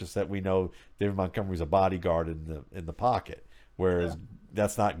is just that we know David Montgomery's a bodyguard in the pocket, whereas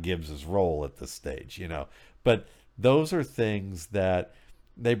that's not Gibbs's role at this stage, But those are things that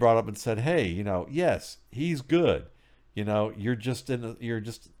they brought up and said, hey, yes, he's good. You're just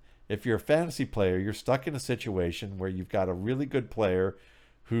if you're a fantasy player, you're stuck in a situation where you've got a really good player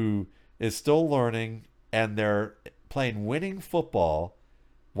who is still learning and they're playing winning football.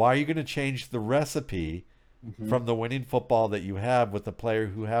 Why are you going to change the recipe from the winning football that you have with a player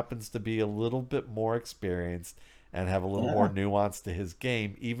who happens to be a little bit more experienced and have a little more nuance to his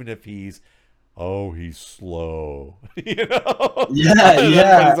game, even if he's oh, he's slow. You know, Yeah, and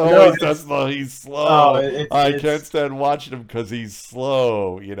yeah. everybody's No, always says, "Oh, he's oh, slow. I can't stand watching him because he's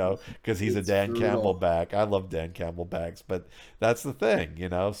slow." You know, because he's a it's Dan Campbell brutal. back. I love Dan Campbell backs, but that's the thing, you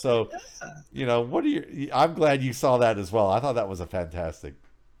know. So, you know, what do you? I'm glad you saw that as well. I thought that was a fantastic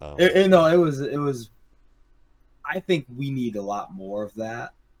No, thing. it was. I think we need a lot more of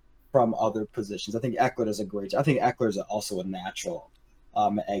that from other positions. I think Eckler does a great job. I think Eckler is also a natural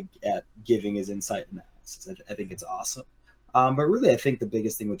at giving his insight analysis. I think it's awesome. But really, I think the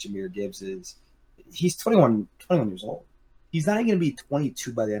biggest thing with Jahmyr Gibbs is he's 21 years old. He's not even going to be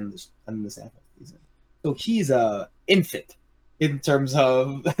 22 by the end of this NFL season. So he's a infant in terms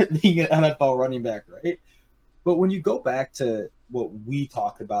of being an NFL running back, right? But when you go back to what we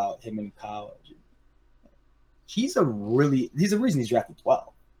talked about him in college, he's the reason he's drafted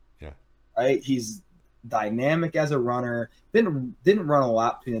 12, Yeah, right? He's dynamic as a runner. Didn't run a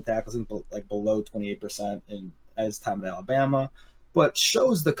lot between the tackles, like below 28% in his time at Alabama, but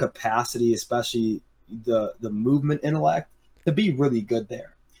shows the capacity, especially the movement intellect, to be really good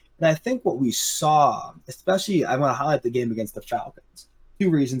there. And I think what we saw, especially I want to highlight the game against the Falcons. Two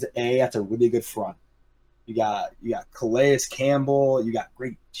reasons. A, that's a really good front. You got Calais Campbell, you got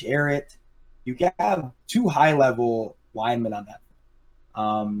Great Jarrett, you got two high level linemen on that.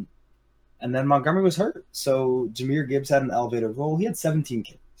 Um, and then Montgomery was hurt, so Jahmyr Gibbs had an elevated role. He had 17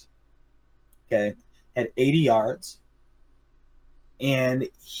 carries, okay, had 80 yards, and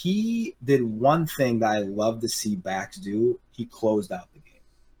he did one thing that I love to see backs do. He closed out the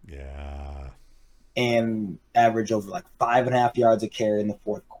game yeah, and averaged over like 5.5 yards a carry in the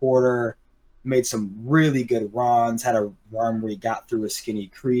fourth quarter. Made some really good runs. Had a run where he got through a skinny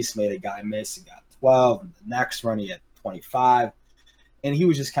crease, made a guy miss and got 12. And the next run he had 25, and he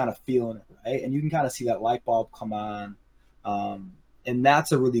was just kind of feeling it, right? And you can kind of see that light bulb come on, and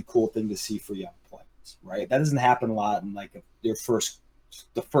that's a really cool thing to see for young players, right? That doesn't happen a lot in like the first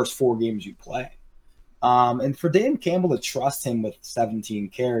 4 games you play. And for Dan Campbell to trust him with 17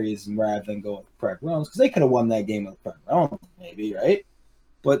 carries rather than go with Craig Reynolds, because they could have won that game with Craig Reynolds, maybe, right?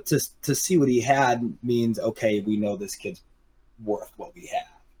 But to see what he had means, okay, we know this kid's worth what we have,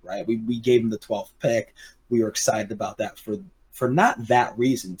 right? We gave him the 12th pick. We were excited about that for not that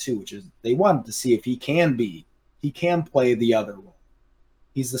reason too, which is they wanted to see if he can play the other role.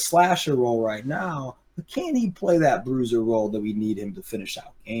 He's the slasher role right now, but can he play that bruiser role that we need him to finish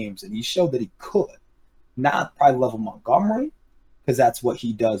out games? And he showed that he could. Not probably level Montgomery, because that's what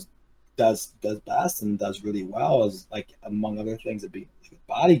he does best and does really well, is like among other things at being a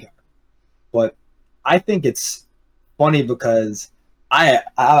bodyguard. But I think it's funny because I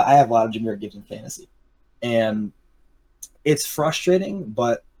have a lot of Jahmyr Gibbs in fantasy, and it's frustrating.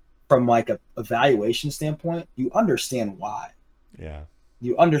 But from like a evaluation standpoint, you understand why. yeah,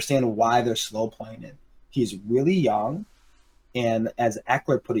 You understand why they're slow playing it. He's really young, and as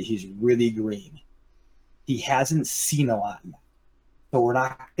Eckler put it, he's really green. He hasn't seen a lot yet. So we're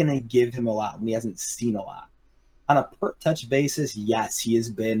not going to give him a lot when he hasn't seen a lot. On a per touch basis, yes, he has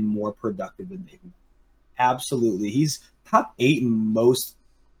been more productive than David. Absolutely. He's top 8 in most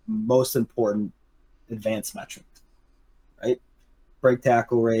important advanced metrics, right? Break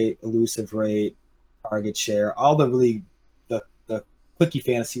tackle rate, elusive rate, target share, all the really the clicky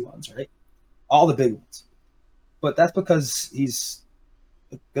fantasy ones, right? All the big ones. But that's because he's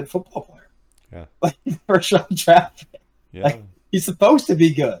a good football player. yeah, Like first round draft. yeah, Like he's supposed to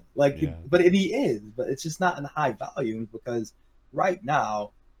be good. yeah, But he is, but it's just not in high volume because right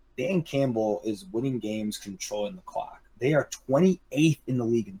now Dan Campbell is winning games, controlling the clock. They are 28th in the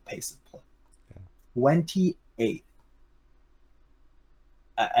league in pace of play. yeah. 28th.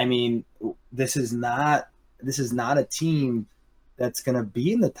 I mean, this is not a team that's going to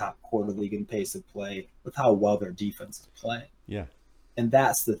be in the top quarter league in pace of play with how well their defense is playing. Yeah. And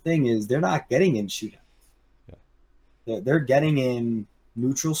that's the thing is they're not getting in shootouts. Yeah. They're getting in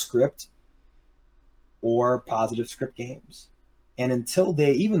neutral script or positive script games. And until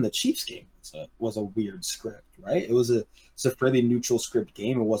even the Chiefs game was a weird script, right? It was a fairly neutral script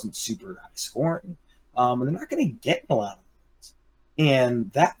game. It wasn't super high scoring. And they're not going to get in a lot of those.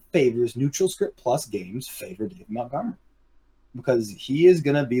 And that favors neutral script plus games favor David Montgomery because he is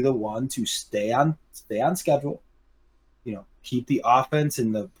going to be the one to stay on schedule, keep the offense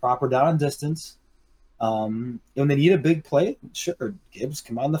in the proper down and distance. When they need a big play, sure, Gibbs,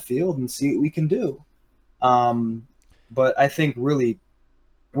 come on the field and see what we can do. But I think really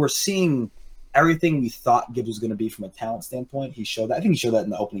we're seeing everything we thought Gibbs was going to be from a talent standpoint. He showed that. I think he showed that in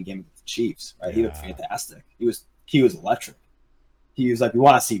the opening game with the Chiefs, right? Yeah. He looked fantastic. He was electric. He was like, we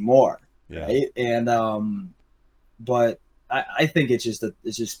want to see more, right? And but I think it's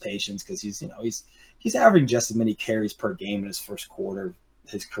just patience because he's averaging just as many carries per game in his first quarter of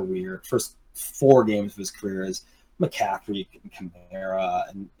his career, first 4 games of his career as McCaffrey and Kamara,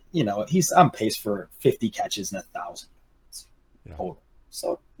 and he's on pace for 50 catches and 1,000 total.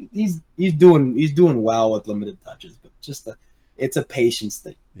 So he's doing well with limited touches, but it's a patience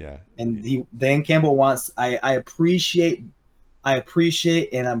thing. Yeah. And Dan Campbell wants. I appreciate,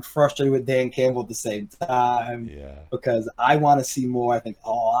 and I'm frustrated with Dan Campbell at the same time. Yeah. Because I want to see more. I think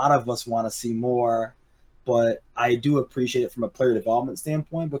a lot of us want to see more, but I do appreciate it from a player development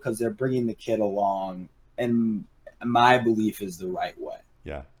standpoint because they're bringing the kid along, and my belief is the right way.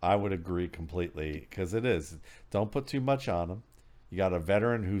 Yeah, I would agree completely because it is. Don't put too much on him. You got a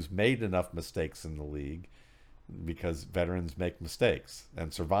veteran who's made enough mistakes in the league because veterans make mistakes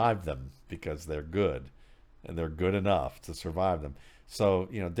and survive them because they're good and they're good enough to survive them. So,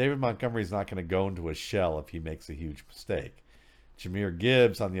 David Montgomery's not going to go into a shell if he makes a huge mistake. Jahmyr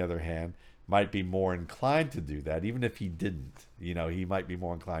Gibbs, on the other hand, might be more inclined to do that, even if he didn't. He might be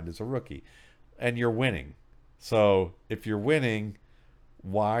more inclined as a rookie. And you're winning. So if you're winning,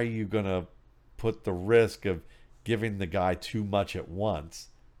 why are you going to put the risk of giving the guy too much at once?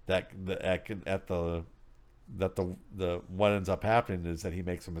 What ends up happening is that he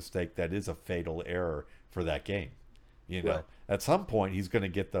makes a mistake that is a fatal error for that game. Right. At some point he's going to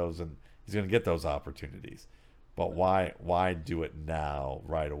get those, and he's going to get those opportunities. But why do it now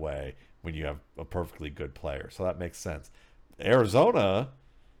right away when you have a perfectly good player? So that makes sense. Arizona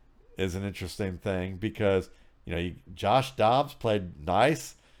is an interesting thing because Josh Dobbs played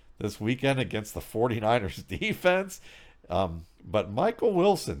nice this weekend against the 49ers defense. But Michael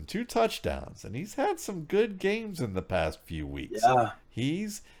Wilson, 2 touchdowns, and he's had some good games in the past few weeks. Yeah.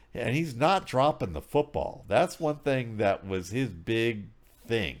 He's not dropping the football. That's one thing that was his big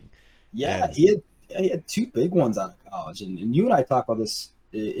thing. Yeah, he had 2 big ones out of college, and you and I talked about this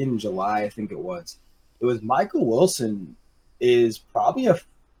in July, I think it was. It was Michael Wilson is probably a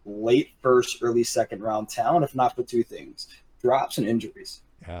late first, early second round talent, if not for 2 things: drops and injuries.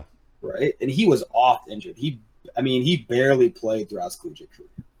 Yeah. Right, and he was oft injured. He barely played throughout his collegiate career.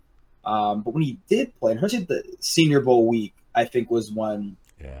 But when he did play, and especially the Senior Bowl week, I think was when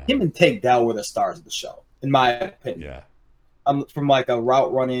him and Tank Dell were the stars of the show, in my opinion. Yeah. From like a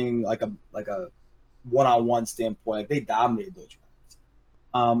route running, like a one-on-one standpoint, they dominated those routes.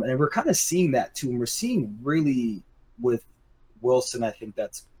 And we're kind of seeing that too. And we're seeing really with Wilson, I think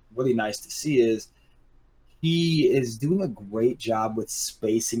that's really nice to see is he is doing a great job with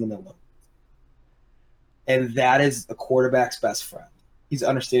spacing in the low. And that is a quarterback's best friend. He's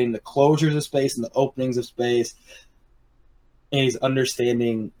understanding the closures of space and the openings of space. And he's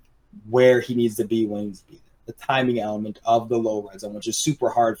understanding where he needs to be when he needs to be there. The timing element of the low red zone, which is super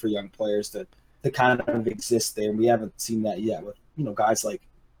hard for young players to kind of exist there. And we haven't seen that yet with, guys like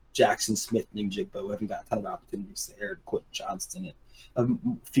Jackson Smith and Jigba, who haven't got a ton of opportunities there, Quentin Johnston, and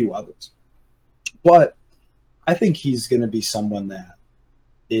a few others. But I think he's going to be someone that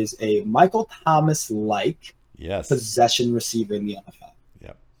is a Michael Thomas-like possession receiver in the NFL.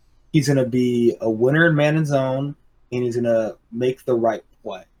 Yep. He's going to be a winner in man and zone, and he's going to make the right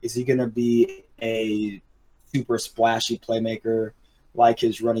play. Is he going to be a super splashy playmaker like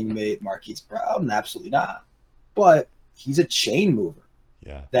his running mate Marquise Brown? Absolutely not. But he's a chain mover.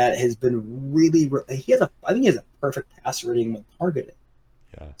 Yeah. That has been really. I think he has a perfect passer rating when targeted.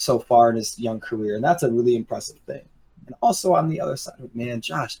 Yeah. So far in his young career, and that's a really impressive thing. And also on the other side, man,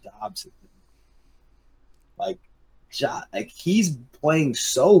 Josh Dobbs, he's playing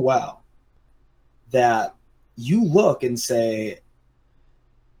so well that you look and say,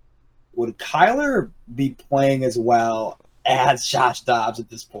 would Kyler be playing as well as Josh Dobbs at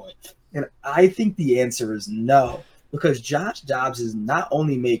this point? And I think the answer is no, because Josh Dobbs is not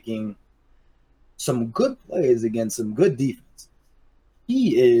only making some good plays against some good defense,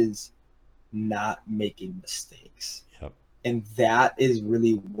 he is not making mistakes. Yep. And that is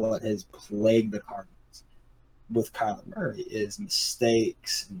really what has plagued the Cardinals with Kyler Murray is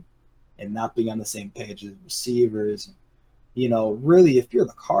mistakes and not being on the same page as receivers. Really, if you're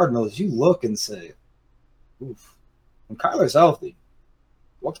the Cardinals, you look and say, oof, when Kyler's healthy,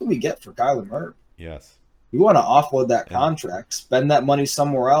 what can we get for Kyler Murray? Yes. You want to offload that contract, spend that money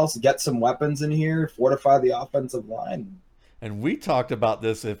somewhere else, get some weapons in here, fortify the offensive line. And we talked about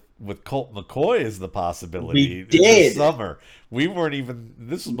this with Colt McCoy as the possibility we did. This summer. We weren't even.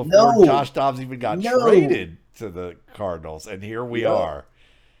 This was before Josh Dobbs even got traded to the Cardinals, and here we are.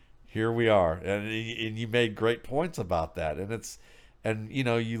 Here we are, and you made great points about that. And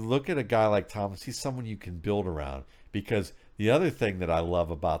you look at a guy like Thomas. He's someone you can build around because the other thing that I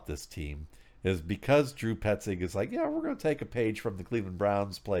love about this team is because Drew Petzing is like, yeah, we're going to take a page from the Cleveland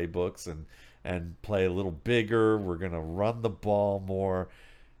Browns playbooks and play a little bigger. We're going to run the ball more,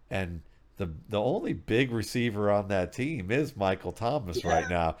 and the only big receiver on that team is Michael Thomas right Yeah.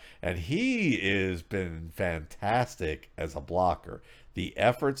 now, and he has been fantastic as a blocker. The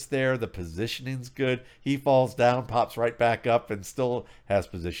effort's there, the positioning's good. He falls down, pops right back up, and still has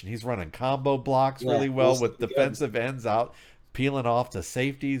position. He's running combo blocks Yeah. really well Wilson with good. defensive ends out, peeling off to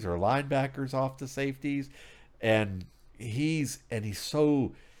safeties or linebackers off to safeties, and he's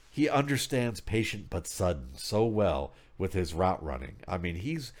so he understands patient but sudden so well with his route running. I mean,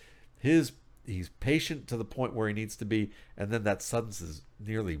 his he's patient to the point where he needs to be, and then that suddenness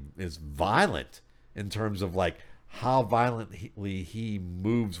is violent in terms of like how violently he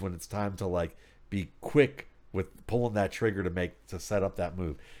moves when it's time to like be quick with pulling that trigger to set up that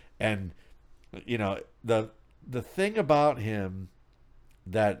move. And you know, the thing about him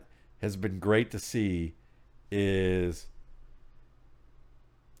that has been great to see is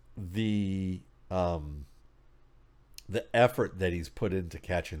the um the effort that he's put into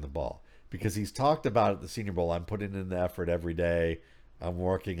catching the ball, because he's talked about at the Senior Bowl. I'm putting in the effort every day. I'm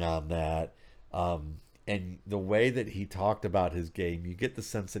working on that. And the way that he talked about his game, you get the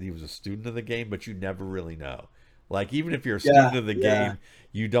sense that he was a student of the game, but you never really know. Like, even if you're a student Yeah. of the Yeah. game,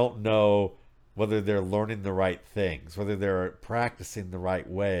 you don't know whether they're learning the right things, whether they're practicing the right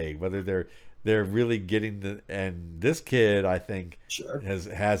way, whether they're really getting the. And this kid, I think, Sure.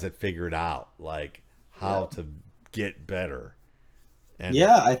 has it figured out, like how Yeah. to get better. And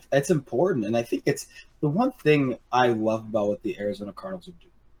Yeah, it's important, and I think it's the one thing I love about what the Arizona Cardinals are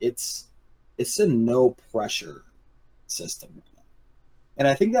doing. It's a no pressure system, and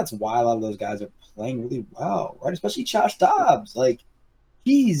I think that's why a lot of those guys are playing really well, right? Especially Josh Dobbs. Like,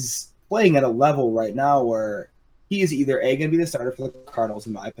 he's playing at a level right now where he is either A, going to be the starter for the Cardinals,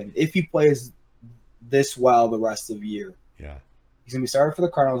 in my opinion, if he plays this well the rest of the year. yeah, He's going to be starter for the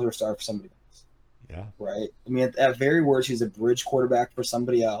Cardinals or a starter for somebody else, yeah, right? I mean, at very worst, he's a bridge quarterback for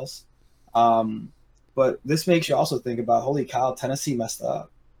somebody else. But this makes you also think about, holy cow, Tennessee messed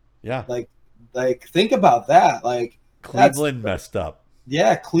up. yeah. Like, think about that. Like, that's Cleveland messed up.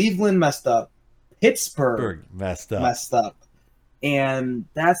 yeah, Cleveland messed up, Pittsburgh Pittsburgh messed up. messed up, and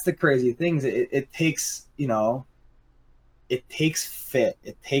that's the crazy things. It takes it takes fit,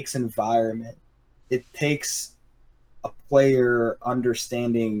 it takes environment, it takes a player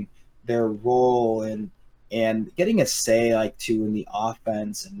understanding their role and getting a say like too in the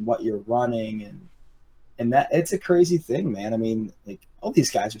offense and what you're running and that it's a crazy thing, man. I mean, like, all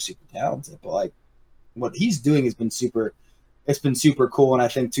these guys are super talented, but like what he's doing has been super. It's been super cool, and I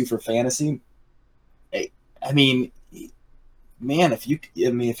think too for fantasy. I mean, man, if you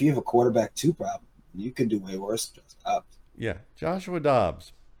have a quarterback two problem, you can do way worse than Josh Dobbs. Yeah, Joshua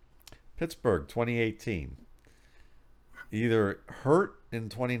Dobbs, Pittsburgh, 2018. Either hurt in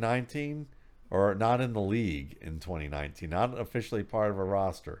 2019 or not in the league in 2019, not officially part of a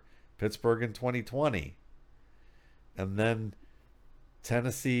roster. Pittsburgh in 2020, and then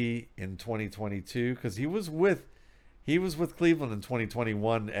Tennessee in 2022, because he was with Cleveland in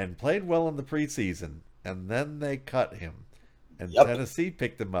 2021 and played well in the preseason, and then they cut him, and Yep. Tennessee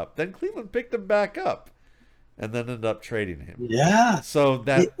picked him up. Then Cleveland picked him back up, and then ended up trading him. Yeah, So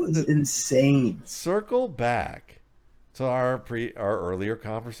it was insane. circle back to our earlier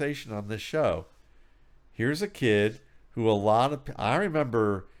conversation on this show. Here's a kid who I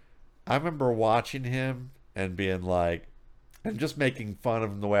remember watching him and being like, and just making fun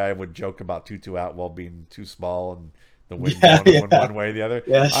of him the way I would joke about Tutu Atwell being too small and the wind Yeah, blowing him yeah, one way or the other.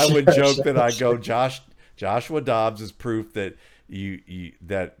 yeah. I would Sure, joke sure, that I sure. go, Joshua Dobbs is proof that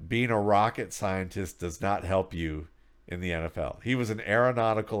that being a rocket scientist does not help you in the NFL. He was an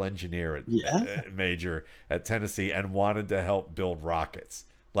aeronautical engineer Yeah, major at Tennessee and wanted to help build rockets.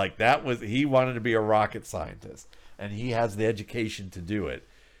 Like, he wanted to be a rocket scientist, and he has the education to do it.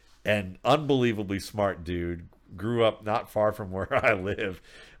 And unbelievably smart dude, grew up not far from where I live.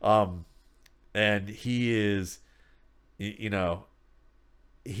 And he is, you know,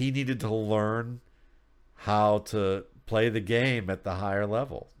 he needed to learn how to play the game at the higher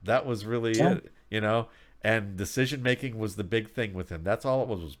level. That was really yeah, it. And decision making was the big thing with him. That's all it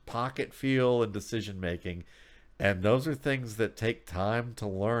was pocket feel and decision making. And those are things that take time to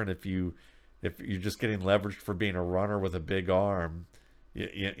learn if you're just getting leveraged for being a runner with a big arm,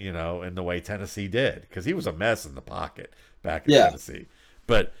 in the way Tennessee did, because he was a mess in the pocket back in yeah. Tennessee.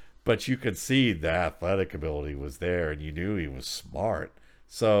 But you could see the athletic ability was there, and you knew he was smart.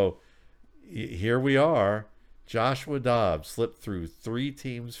 So here we are. Joshua Dobbs slipped through three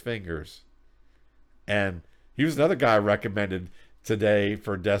teams' fingers, and he was another guy recommended today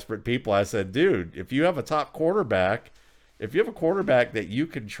for desperate people. I said, dude, if you have a top quarterback, if you have a quarterback that you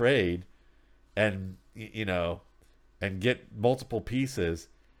can trade and, and get multiple pieces,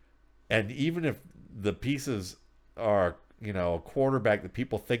 and even if the pieces are, a quarterback that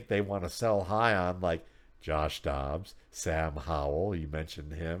people think they want to sell high on, like Josh Dobbs, Sam Howell, you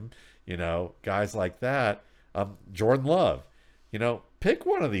mentioned him, guys like that, Jordan Love, pick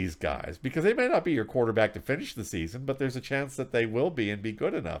one of these guys because they may not be your quarterback to finish the season, but there's a chance that they will be and be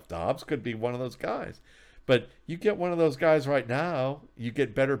good enough. Dobbs could be one of those guys. But you get one of those guys right now, you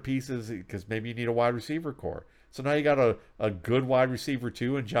get better pieces because maybe you need a wide receiver core. So now you got a good wide receiver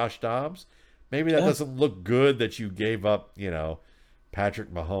too in Josh Dobbs. Maybe that doesn't look good that you gave up,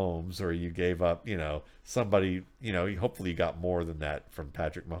 Patrick Mahomes, or you gave up, somebody, hopefully you got more than that from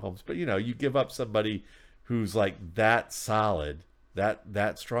Patrick Mahomes. But, you give up somebody who's like that solid,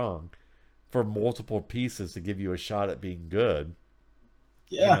 that strong for multiple pieces to give you a shot at being good.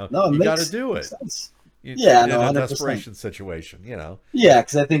 Yeah, you got to do it. Sense. In Yeah, a 100%. desperation situation, Yeah,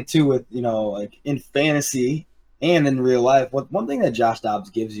 because I think too with like in fantasy and in real life, one thing that Josh Dobbs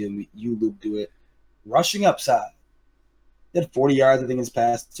gives you, and you loop to it, rushing upside. He had 40 yards, I think, in his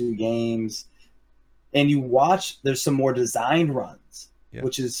past 2 games. And you watch, there's some more designed runs,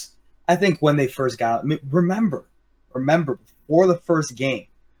 which is, I think, when they first got. Remember, before the first game,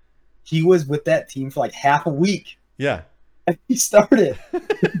 he was with that team for like half a week. Yeah. And he started.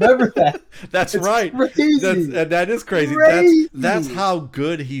 Remember that? That's right. Crazy. That is crazy. That's how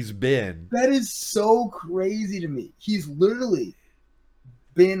good he's been. That is so crazy to me. He's literally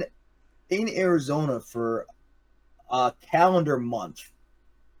been in Arizona for a calendar month.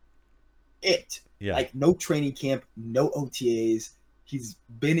 Like no training camp, no OTAs. He's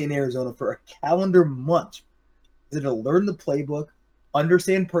been in Arizona for a calendar month. He's to learn the playbook,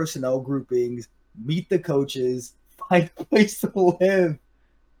 understand personnel groupings, meet the coaches, find a place to live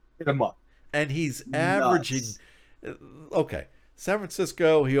in a month. And he's averaging, okay, San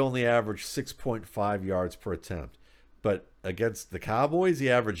Francisco, he only averaged 6.5 yards per attempt. But against the Cowboys, he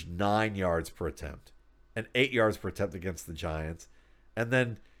averaged 9 yards per attempt and 8 yards per attempt against the Giants. And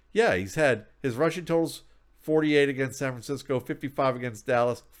then, he's had his rushing totals 48 against San Francisco, 55 against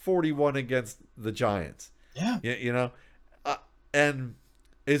Dallas, 41 against the Giants. Yeah. And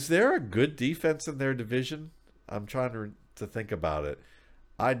is there a good defense in their division? I'm trying to think about it.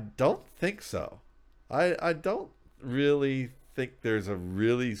 I don't think so. I don't really think there's a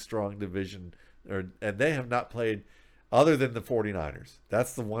really strong division, and they have not played other than the 49ers.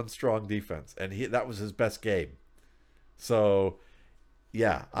 That's the one strong defense, and that was his best game. So,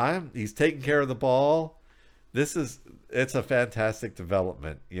 he's taking care of the ball. It's a fantastic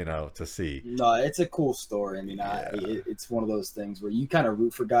development, to see. No, it's a cool story. I mean, it's one of those things where you kind of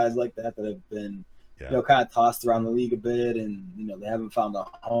root for guys like that have been, kind of tossed around the league a bit, and they haven't found a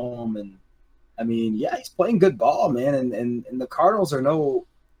home. And I mean, he's playing good ball, man. And the Cardinals are no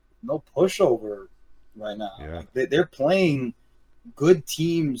pushover right now. Yeah. Like they're playing good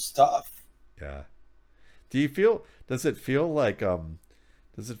team stuff. Yeah. Does it feel like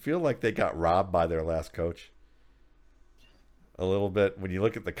they got robbed by their last coach? A little bit when you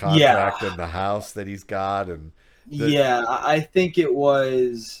look at the contract and the house that he's got, and I think it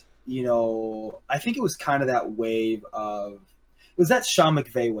was, I think it was kind of that wave of, it was that Sean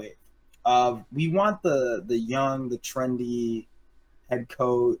McVay wave of, we want the young, the trendy head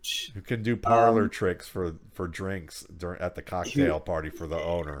coach who can do parlor tricks for drinks at the cocktail party for the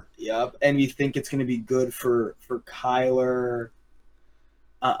owner. Yep, and you think it's going to be good for Kyler.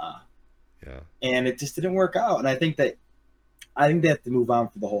 Yeah. And it just didn't work out, and I think they have to move on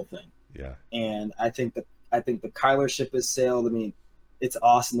for the whole thing. Yeah. And I think the Kyler ship has sailed. I mean, it's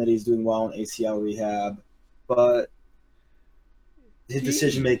awesome that he's doing well in ACL rehab, but his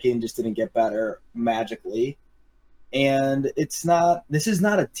decision making just didn't get better magically. And this is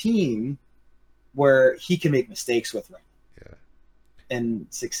not a team where he can make mistakes with right now and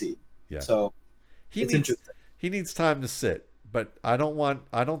succeed. Yeah. So it's interesting. He needs time to sit, but I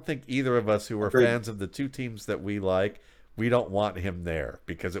don't think either of us who are fans of the two teams that we like, we don't want him there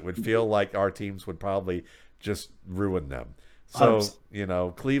because it would feel like our teams would probably just ruin them. So,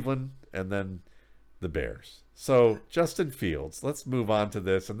 100%. Cleveland and then the Bears. So, Justin Fields, let's move on to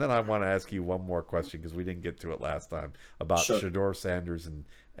this. And then I want to ask you one more question because we didn't get to it last time about Shedeur Sanders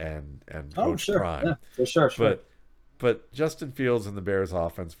and Coach Prime. Yeah, for sure. But Justin Fields and the Bears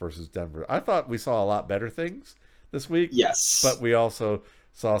offense versus Denver. I thought we saw a lot better things this week. Yes. But we also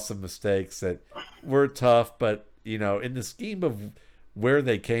saw some mistakes that were tough. But, in the scheme of where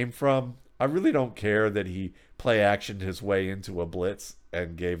they came from, I really don't care that he play actioned his way into a blitz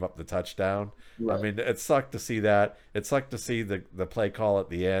and gave up the touchdown. I Right. mean, it sucked to see that. It sucked to see the play call at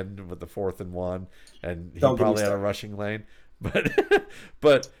the end with the 4th and 1, and he Don't get me probably had a started. rushing lane. But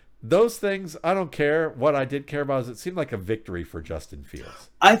but those things, I don't care. What I did care about is it seemed like a victory for Justin Fields.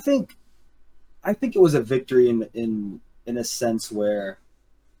 I think I think it was a victory in a sense where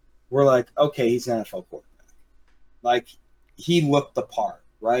we're like, okay, he's an NFL quarterback. Like he looked the part,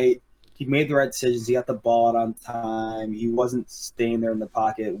 right? He made the right decisions. He got the ball out on time. He wasn't staying there in the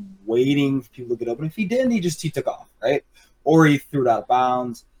pocket waiting for people to get open. If he didn't, he took off, right? Or he threw it out of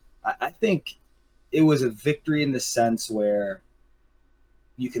bounds. I think it was a victory in the sense where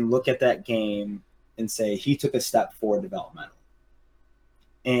you can look at that game and say he took a step forward developmentally.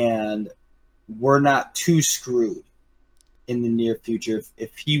 And we're not too screwed in the near future.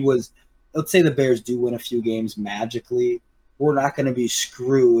 If he was, let's say the Bears do win a few games magically, we're not going to be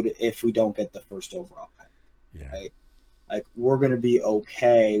screwed if we don't get the first overall pick, Yeah. right? Like we're going to be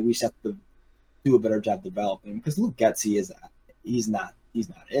okay. We just have to do a better job developing because Luke Getsy is that. He's not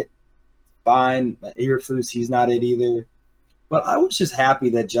it. Fine. Eberflus, he's not it either. But I was just happy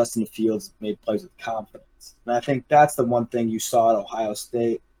that Justin Fields made plays with confidence. And I think that's the one thing you saw at Ohio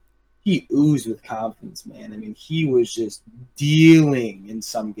State. He oozed with confidence, man. I mean, he was just dealing in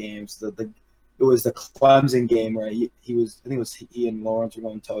some games. It was the Clemson game where he was. I think it was he and Lawrence were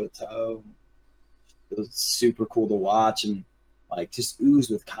going toe to toe. It was super cool to watch and like just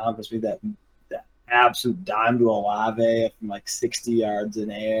oozed with confidence. With that absolute dime to Olave from like 60 yards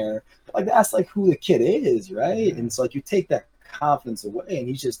in air. Like that's like who the kid is, right? Yeah. And so like you take that confidence away, and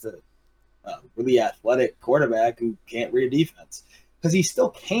he's just a really athletic quarterback who can't read a defense because he still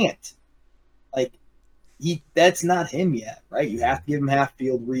can't. Like that's not him yet, right? You have to give him half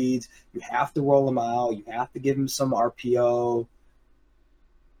field reads. You have to roll him out. You have to give him some RPO,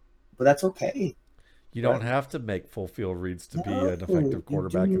 but that's okay. You don't Right? have to make full field reads to be No, an effective you do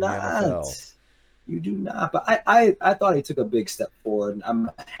quarterback in the not. NFL. You do not. But I thought he took a big step forward, and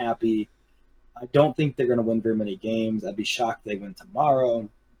I'm happy. I don't think they're going to win very many games. I'd be shocked if they win tomorrow.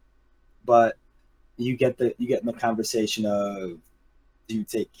 But you get in the conversation of do you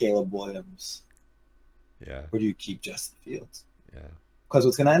take Caleb Williams Yeah. or do you keep Justin Fields? Yeah. Because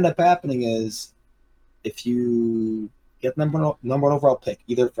what's going to end up happening is if you get number one overall pick,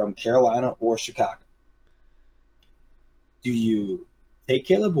 either from Carolina or Chicago, do you take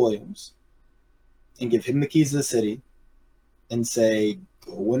Caleb Williams and give him the keys to the city and say,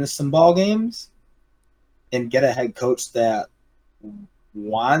 go win us some ball games and get a head coach that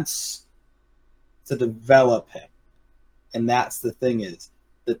wants to develop him? And that's the thing is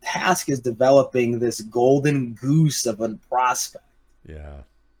the task is developing this golden goose of a prospect. Yeah.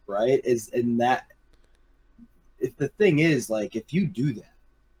 Right? Is in that if the thing is like if you do that,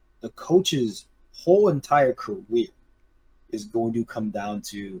 the coach's whole entire career is going to come down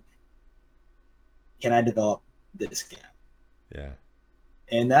to can I develop this guy? Yeah.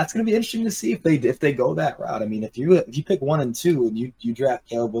 And that's going to be interesting to see if they go that route. I mean, if you pick 1 and 2 and you draft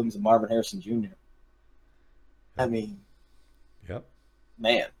Caleb Williams and Marvin Harrison Jr., I mean, Yep.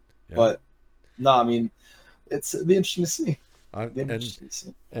 man. Yep. But no, I mean, it'd be interesting to see.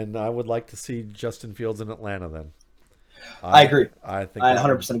 And I would like to see Justin Fields in Atlanta then. I agree. I think I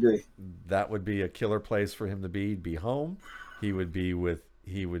 100% agree. That would be a killer place for him to be. He'd be home. He would be with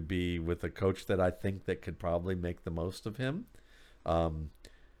a coach that I think that could probably make the most of him.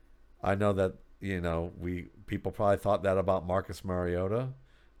 I know that people probably thought that about Marcus Mariota,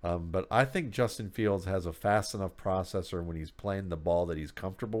 but I think Justin Fields has a fast enough processor when he's playing the ball that he's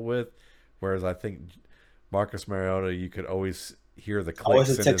comfortable with, whereas I think Marcus Mariota, you could always hear the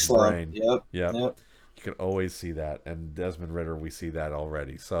clicks in his brain. Yep. You could always see that, and Desmond Ridder, we see that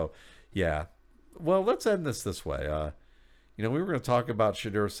already. So, yeah. Well, let's end this way. We were going to talk about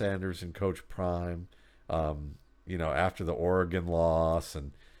Shedeur Sanders and Coach Prime, after the Oregon loss,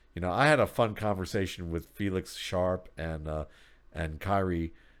 and I had a fun conversation with Felix Sharp and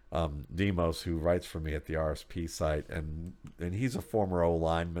Kyrie Demos, who writes for me at the RSP site, and he's a former O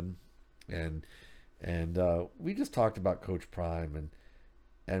lineman, and we just talked about Coach Prime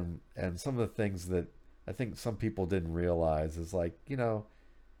and some of the things that I think some people didn't realize is like, I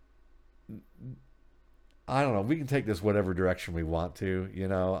don't know. We can take this whatever direction we want to.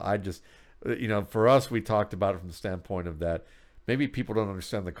 I just, for us, we talked about it from the standpoint of that maybe people don't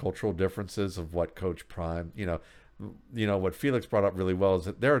understand the cultural differences of what Coach Prime. What Felix brought up really well is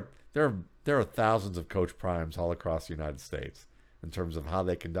that there are thousands of Coach Primes all across the United States in terms of how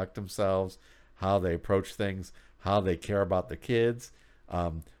they conduct themselves, how they approach things, how they care about the kids.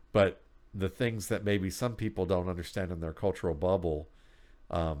 But the things that maybe some people don't understand in their cultural bubble,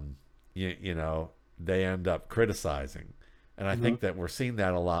 they end up criticizing. And I Mm-hmm. think that we're seeing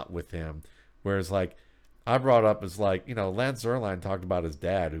that a lot with him. Whereas, like, I brought up as, like, Lance Zierlein talked about his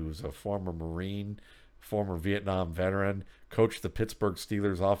dad, who was a former Marine, former Vietnam veteran, coached the Pittsburgh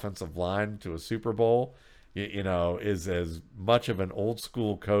Steelers offensive line to a Super Bowl. Is as much of an old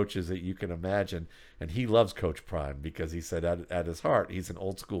school coach as that you can imagine. And he loves Coach Prime because he said at his heart, he's an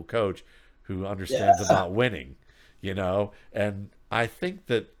old school coach who understands Yeah. about winning, And I think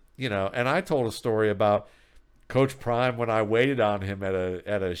that, and I told a story about Coach Prime when I waited on him at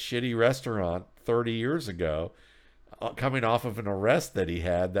a shitty restaurant 30 years ago, coming off of an arrest that he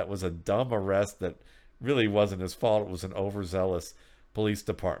had that was a dumb arrest that really wasn't his fault. It was an overzealous police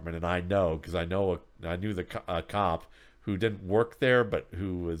department, and I know because I knew the cop who didn't work there, but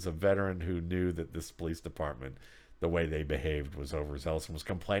who was a veteran who knew that this police department, the way they behaved, was overzealous and was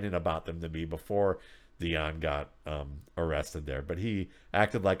complaining about them to me before Dion got arrested there. But he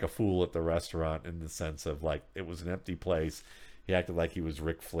acted like a fool at the restaurant in the sense of, like, it was an empty place. He acted like he was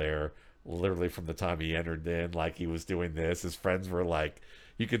Ric Flair literally from the time he entered in, like he was doing this. His friends were like,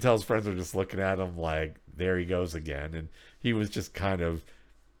 you could tell his friends were just looking at him like, there he goes again. And he was just kind of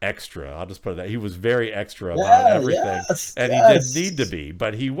extra. I'll just put it that. He was very extra about Yeah. everything. Yes. And he didn't need to Yes. be,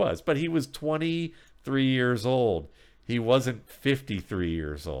 but he was. But he was 23 years old. He wasn't 53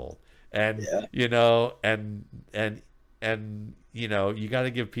 years old. And, Yeah. you got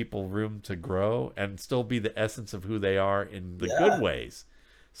to give people room to grow and still be the essence of who they are in the good Yeah. ways.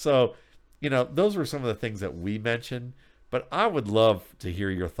 So, those were some of the things that we mentioned, but I would love to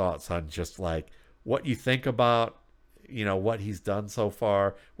hear your thoughts on just like what you think about, what he's done so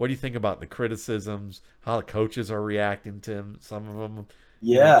far. What do you think about the criticisms, how the coaches are reacting to him, some of them,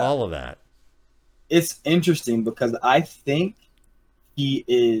 Yeah. all of that. It's interesting because I think he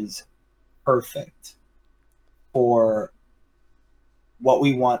is perfect for what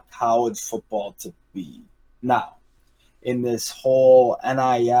we want college football to be now. In this whole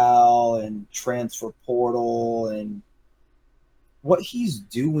NIL and transfer portal, and what he's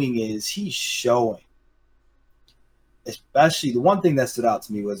doing is he's showing, especially the one thing that stood out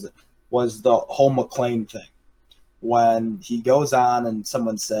to me was the whole McClain thing. When he goes on and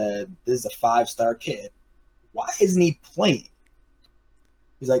someone said, this is a 5-star kid, why isn't he playing?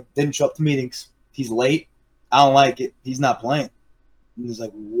 He's like, didn't show up to meetings, he's late, I don't like it, he's not playing. And he's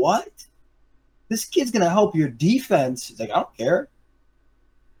like, what? This kid's gonna help your defense. He's like, I don't care.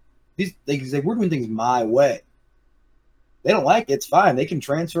 He's like, we're doing things my way. They don't like it, it's fine. They can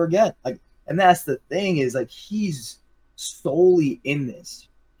transfer again. Like, and that's the thing is, like, he's solely in this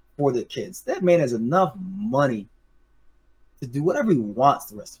for the kids. That man has enough money to do whatever he wants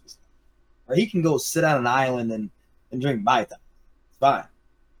the rest of his life. Or he can go sit on an island and drink Mai Tai. It's fine.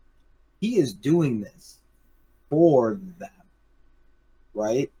 He is doing this for them,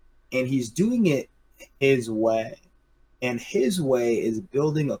 right? And he's doing it his way. And his way is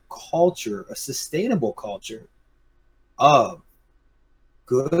building a culture, a sustainable culture of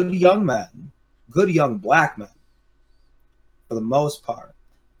good young men, good young black men, for the most part,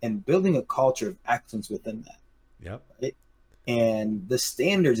 and building a culture of excellence within that. Yep. Right? And the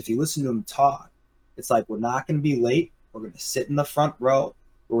standards, if you listen to him talk, it's like, we're not going to be late. We're going to sit in the front row.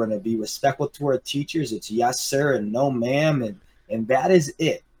 We're going to be respectful to our teachers. It's yes, sir, and no, ma'am. And that is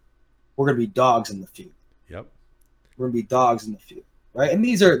it. We're going to be dogs in the field. Yep. We're going to be dogs in the field, right? And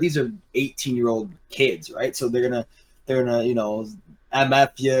these are 18-year-old kids, right? So they're gonna MF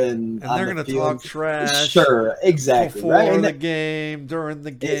you and they're gonna talk trash. Sure, exactly. Before right? the game, during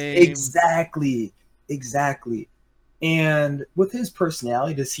the game. Exactly. And with his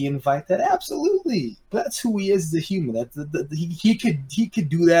personality, does he invite that? Absolutely. That's who he is as a human. He could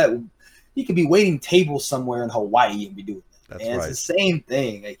do that. He could be waiting tables somewhere in Hawaii and be doing that. That's and right. It's the same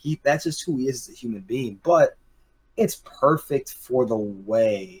thing. Like that's just who he is as a human being. But it's perfect for the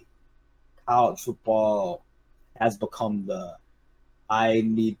way college football has become I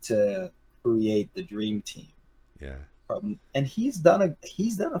need to create the dream team. Yeah. And he's done a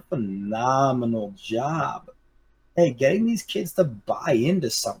phenomenal job. Hey, getting these kids to buy into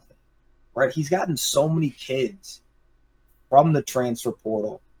something, right? He's gotten so many kids from the transfer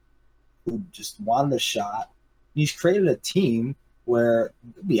portal who just wanted a shot. He's created a team where,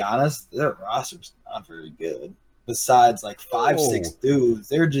 to be honest, their roster's not very good. Besides like 5-6 dudes,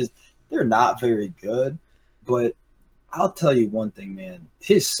 they're not very good. But I'll tell you one thing, man.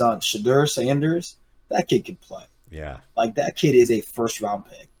 His son, Shadur Sanders, that kid can play. Yeah. Like, that kid is a first-round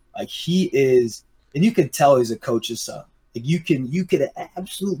pick. Like, he is, and you can tell he's a coach's son. Like, you could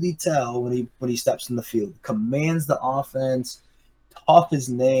absolutely tell when he steps in the field. Commands the offense, tough as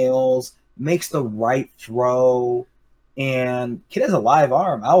nails, makes the right throw, and kid has a live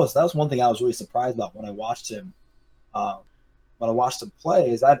arm. That was one thing I was really surprised about when I watched him when I watched him play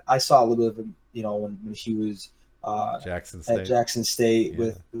is I saw a little bit of him, when he was Jackson at State. Jackson State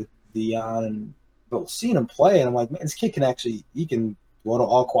Yeah. with Dion, but seeing him play, and I'm like, man, this kid he can go to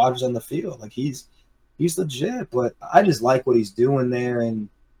all quadrants on the field. Like he's legit. But I just like what he's doing there, and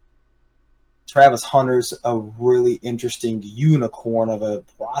Travis Hunter's a really interesting unicorn of a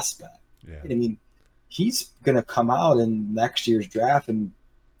prospect. Yeah. I mean, he's gonna come out in next year's draft and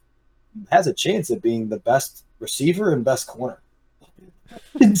has a chance of being the best receiver and best corner.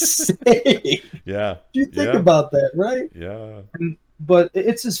 Insane. Yeah. You think Yeah. about that, right? Yeah. But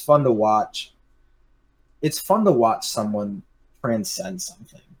it's just fun to watch. It's fun to watch someone transcend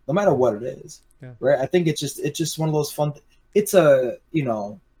something, no matter what it is. Yeah. Right? I think it's just one of those fun. It's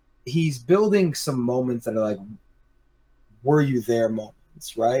he's building some moments that are like, were you there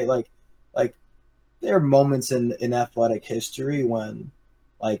moments, right? Like there are moments in athletic history when,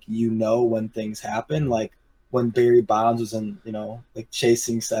 like, when things happen, like when Barry Bonds was in, like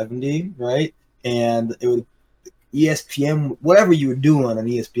chasing 70, right? And it would ESPN, whatever you were doing on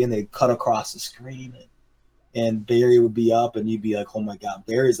ESPN, they'd cut across the screen, and Barry would be up, and you'd be like, "Oh my God,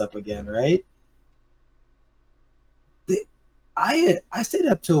 Barry's up again!" Right? I stayed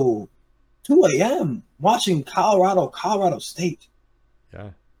up till 2 a.m. watching Colorado State. Yeah.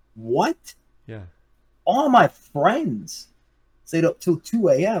 What? Yeah. All my friends stayed up till 2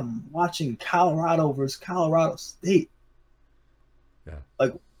 a.m. watching Colorado versus Colorado State. Yeah.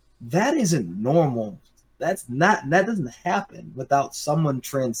 Like, that isn't normal. That doesn't happen without someone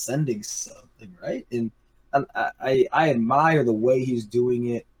transcending something, right? And I admire the way he's doing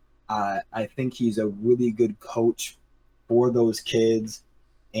it. I think he's a really good coach for those kids,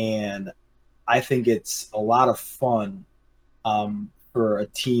 and I think it's a lot of fun for a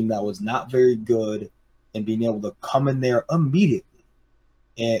team that was not very good, and being able to come in there immediately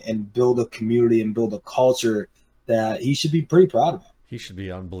and build a community and build a culture that he should be pretty proud of. He should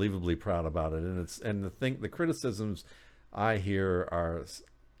be unbelievably proud about it. And the criticisms I hear are,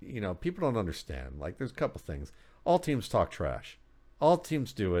 people don't understand. Like, there's a couple things. All teams talk trash. All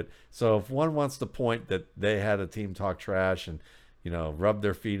teams do it. So if one wants to point that they had a team talk trash and, rub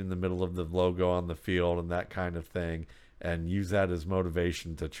their feet in the middle of the logo on the field and that kind of thing, and use that as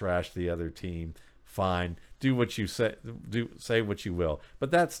motivation to trash the other team, fine. Do what you say. Say what you will.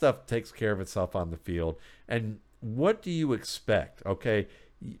 But that stuff takes care of itself on the field. And what do you expect? Okay,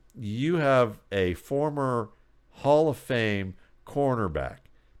 you have a former Hall of Fame cornerback,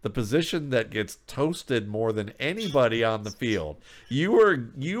 the position that gets toasted more than anybody on the field. You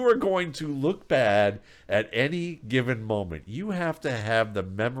are going to look bad at any given moment. You have to have the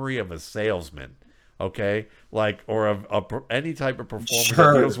memory of a salesman, okay, like, or of any type of performance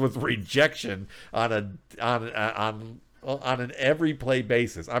that deals with rejection on an every play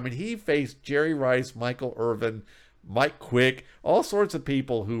basis. I mean, he faced Jerry Rice, Michael Irvin, Mike Quick, all sorts of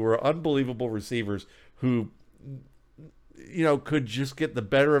people who were unbelievable receivers who, could just get the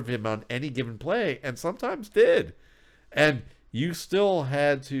better of him on any given play, and sometimes did. And you still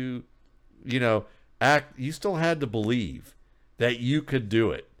had to, act. You still had to believe that you could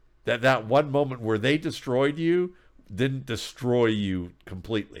do it. That one moment where they destroyed you didn't destroy you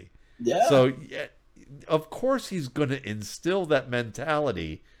completely. Yeah. So, of course, he's going to instill that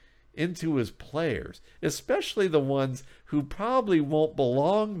mentality into his players, especially the ones who probably won't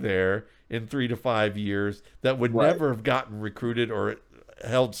belong there in 3 to 5 years, that would never have gotten recruited or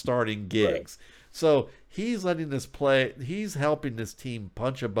held starting gigs. Right. So he's letting this play. He's helping this team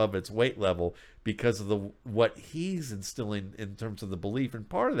punch above its weight level because of what he's instilling in terms of the belief. And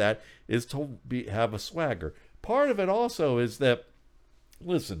part of that is to have a swagger. Part of it also is that,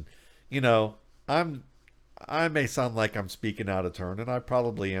 listen, I may sound like I'm speaking out of turn, and I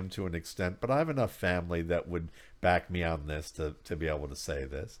probably am to an extent, but I have enough family that would back me on this to be able to say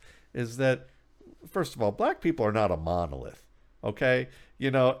this, is that, first of all, black people are not a monolith, okay?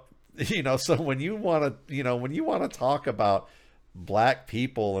 So when you want to talk about black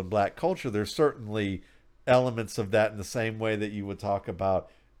people and black culture, there's certainly elements of that in the same way that you would talk about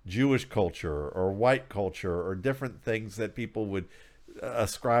Jewish culture or white culture or different things that people would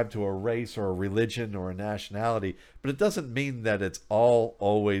ascribe to a race or a religion or a nationality. But it doesn't mean that it's all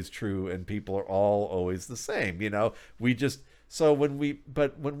always true and people are all always the same. When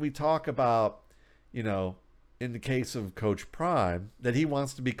we talk about, in the case of Coach Prime, that he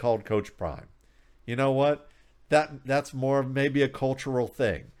wants to be called Coach Prime, you know what? That's more of maybe a cultural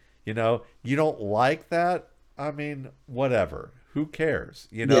thing. You don't like that. I mean, whatever. Who cares?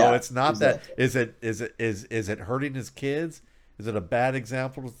 It's not exactly that. Is it hurting his kids? Is it a bad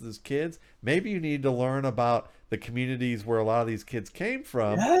example to his kids? Maybe you need to learn about the communities where a lot of these kids came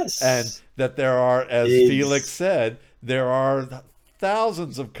from. Yes. And that there are, as Felix said, there are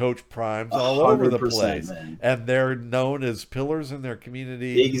thousands of Coach Primes all over the 100%, place, man. and they're known as pillars in their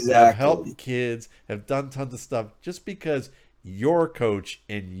community, have Exactly. helped kids, have done tons of stuff. Just because your coach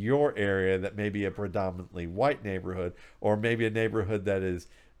in your area that may be a predominantly white neighborhood, or maybe a neighborhood that is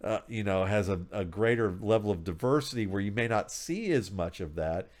has a greater level of diversity where you may not see as much of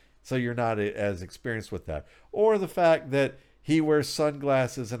that, so you're not as experienced with that. Or the fact that he wears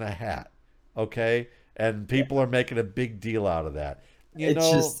sunglasses and a hat, okay? And Yeah. people are making a big deal out of that. You It's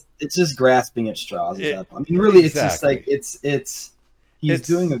know, just grasping at straws at it, that point. I mean, really, it's just like exactly. he's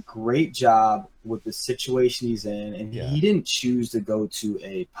doing It's, a great job with the situation he's in, and yeah, he didn't choose to go to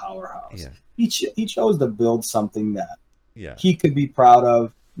a powerhouse. yeah, He chose to build something that yeah, he could be proud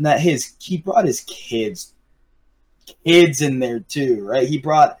of, and that he brought his kids in there too, right? He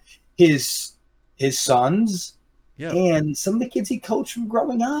brought his sons yeah, and some of the kids he coached from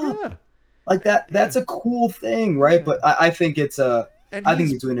growing up. yeah, Like that yeah, that's a cool thing, right? yeah. But I think And I think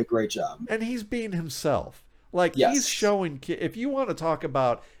he's he's doing a great job. and he's being himself. Like he's Yes. showing. If you want to talk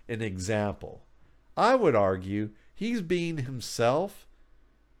about an example, I would argue he's being himself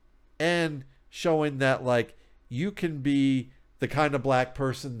and showing that like you can be the kind of black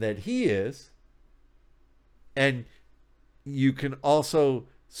person that he is, and you can also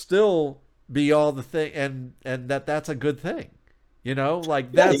still be all the thing, and that's a good thing.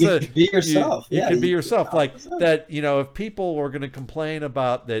 Like Yeah, that's you a can be you yourself. you Yeah, can be you yourself. Like 100%. that. If people were going to complain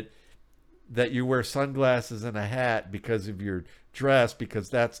about that you wear sunglasses and a hat because of your dress, because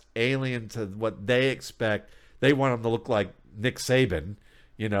that's alien to what they expect. They want them to look like Nick Saban,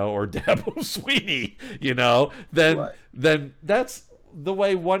 or Dabo Sweeney, then Right. then that's the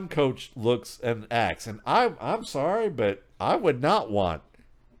way one coach looks and acts. And I'm sorry, but I would not want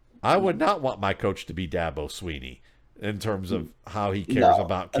my coach to be Dabo Sweeney in terms of how he cares No.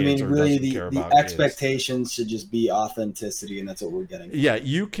 about I kids mean, or really doesn't the care the about kids. expectations should just be authenticity, and that's what we're getting Yeah, from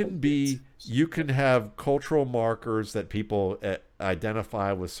kids. you can have cultural markers that people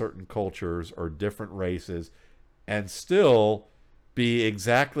identify with certain cultures or different races, and still be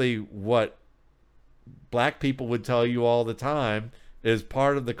exactly what black people would tell you all the time is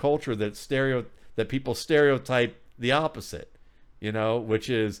part of the culture that people stereotype the opposite, which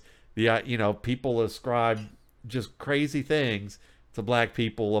is people ascribe just crazy things to black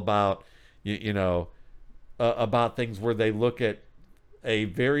people about about things where they look at a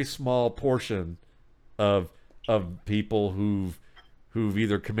very small portion of people who've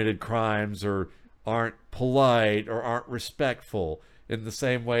either committed crimes or aren't polite or aren't respectful, in the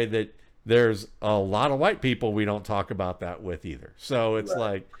same way that there's a lot of white people we don't talk about that with either. So it's Right.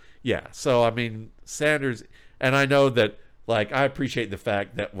 like, yeah. So I mean, Sanders, and I know that, like, I appreciate the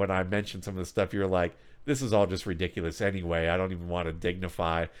fact that when I mentioned some of the stuff, you're like, this is all just ridiculous anyway. I don't even want to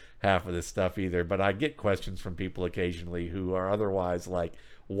dignify half of this stuff either. But I get questions from people occasionally who are otherwise like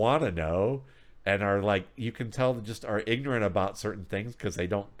want to know, and are like, you can tell they just are ignorant about certain things because they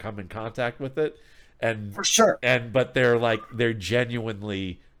don't come in contact with it. And For sure. but they're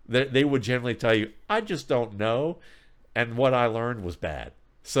genuinely, they would generally tell you, I just don't know, and what I learned was bad.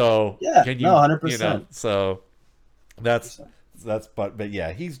 So Yeah. can No, you, 100%. so that's 100%. but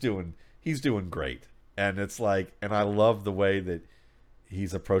yeah, he's doing great. And it's like, and I love the way that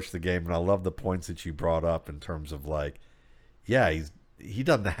he's approached the game, and I love the points that you brought up in terms of like, yeah, he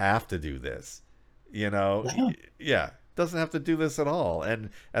doesn't have to do this, Yeah. yeah, doesn't have to do this at all. And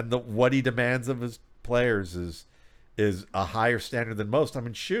the what he demands of his players is a higher standard than most. I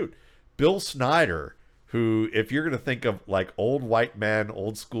mean, shoot, Bill Snyder, who, if you're going to think of like old white man,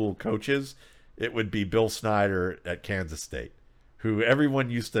 old school coaches, it would be Bill Snyder at Kansas State, who everyone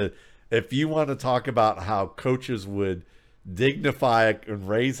used to, if you want to talk about how coaches would dignify and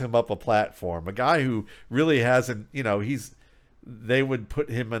raise him up a platform, a guy who really hasn't, they would put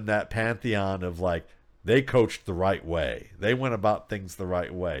him in that pantheon of like, they coached the right way. They went about things the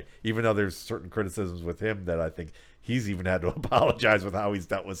right way. Even though there's certain criticisms with him that I think he's even had to apologize with how he's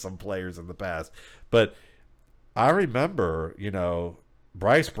dealt with some players in the past. But I remember,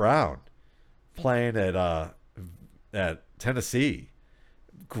 Bryce Brown playing at Tennessee.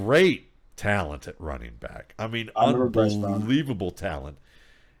 Great talent at running back. I mean, I remember Bryce Brown. unbelievable talent.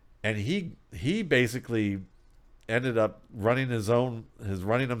 And he basically ended up running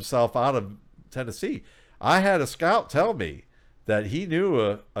running himself out of Tennessee. I had a scout tell me that he knew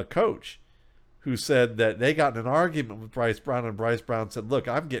a coach who said that they got in an argument with Bryce Brown, and Bryce Brown said, "Look,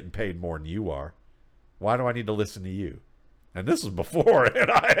 I'm getting paid more than you are. Why do I need to listen to you?" And this was before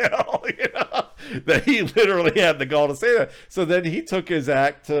NIL, that he literally had the gall to say that. So then he took his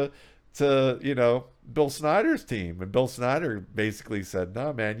act to Bill Snyder's team, and Bill Snyder basically said,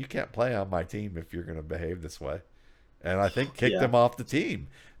 "No, man, you can't play on my team if you're going to behave this way." and I think kicked Yeah. him off the team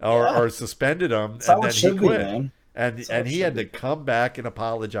Yeah. or suspended him, That's and how it then he should be, quit. man. And That's how it he should had to be. come back and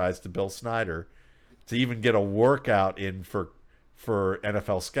apologize to Bill Snyder to even get a workout in for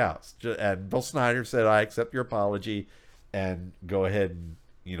NFL scouts. And Bill Snyder said, "I accept your apology, and go ahead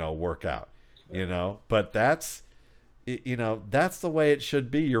and work out." But that's the way it should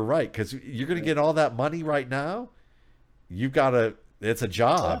be. You're right, because you're going to get all that money right now. You've got to. It's a Yeah.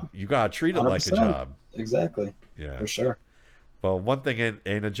 job. You got to treat it like a 100%. job. Exactly. Yeah. For sure. Well, one thing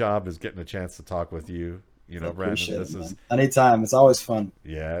ain't a job is getting a chance to talk with you. I Brandon, appreciate this it, is man. Anytime. It's always fun.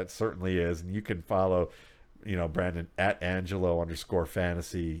 yeah, it certainly is. And you can follow, Brandon at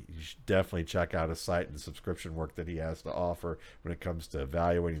Angelo_fantasy. You should definitely check out his site and the subscription work that he has to offer when it comes to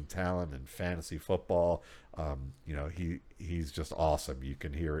evaluating talent and fantasy football. He's just awesome. You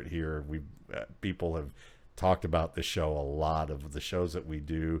can hear it here. People have talked about this show a lot of the shows that we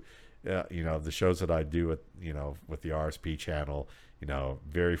do. The shows that I do with the RSP channel.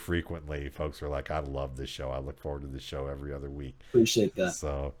 Very frequently, folks are like, "I love this show. I look forward to this show every other week." Appreciate that.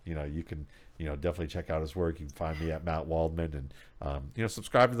 So, you can, definitely check out his work. You can find me at Matt Waldman and,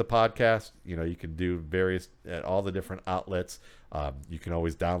 subscribe to the podcast. You can do various, at all the different outlets. You can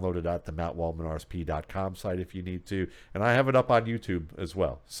always download it at the MattWaldmanRSP.com site if you need to. And I have it up on YouTube as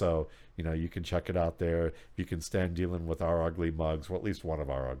well. So, you can check it out there. If you can stand dealing with our ugly mugs, well, at least one of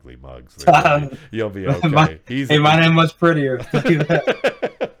our ugly mugs, you'll be okay. Mine ain't much prettier.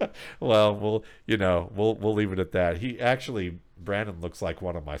 Well, we'll leave it at that. Brandon looks like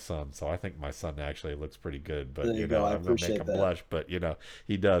one of my sons, so I think my son actually looks pretty good. But There you go. I I'm gonna make appreciate him that. blush. But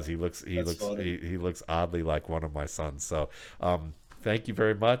he does. He That's funny. looks oddly like one of my sons. So, thank you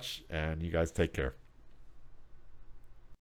very much, and you guys take care.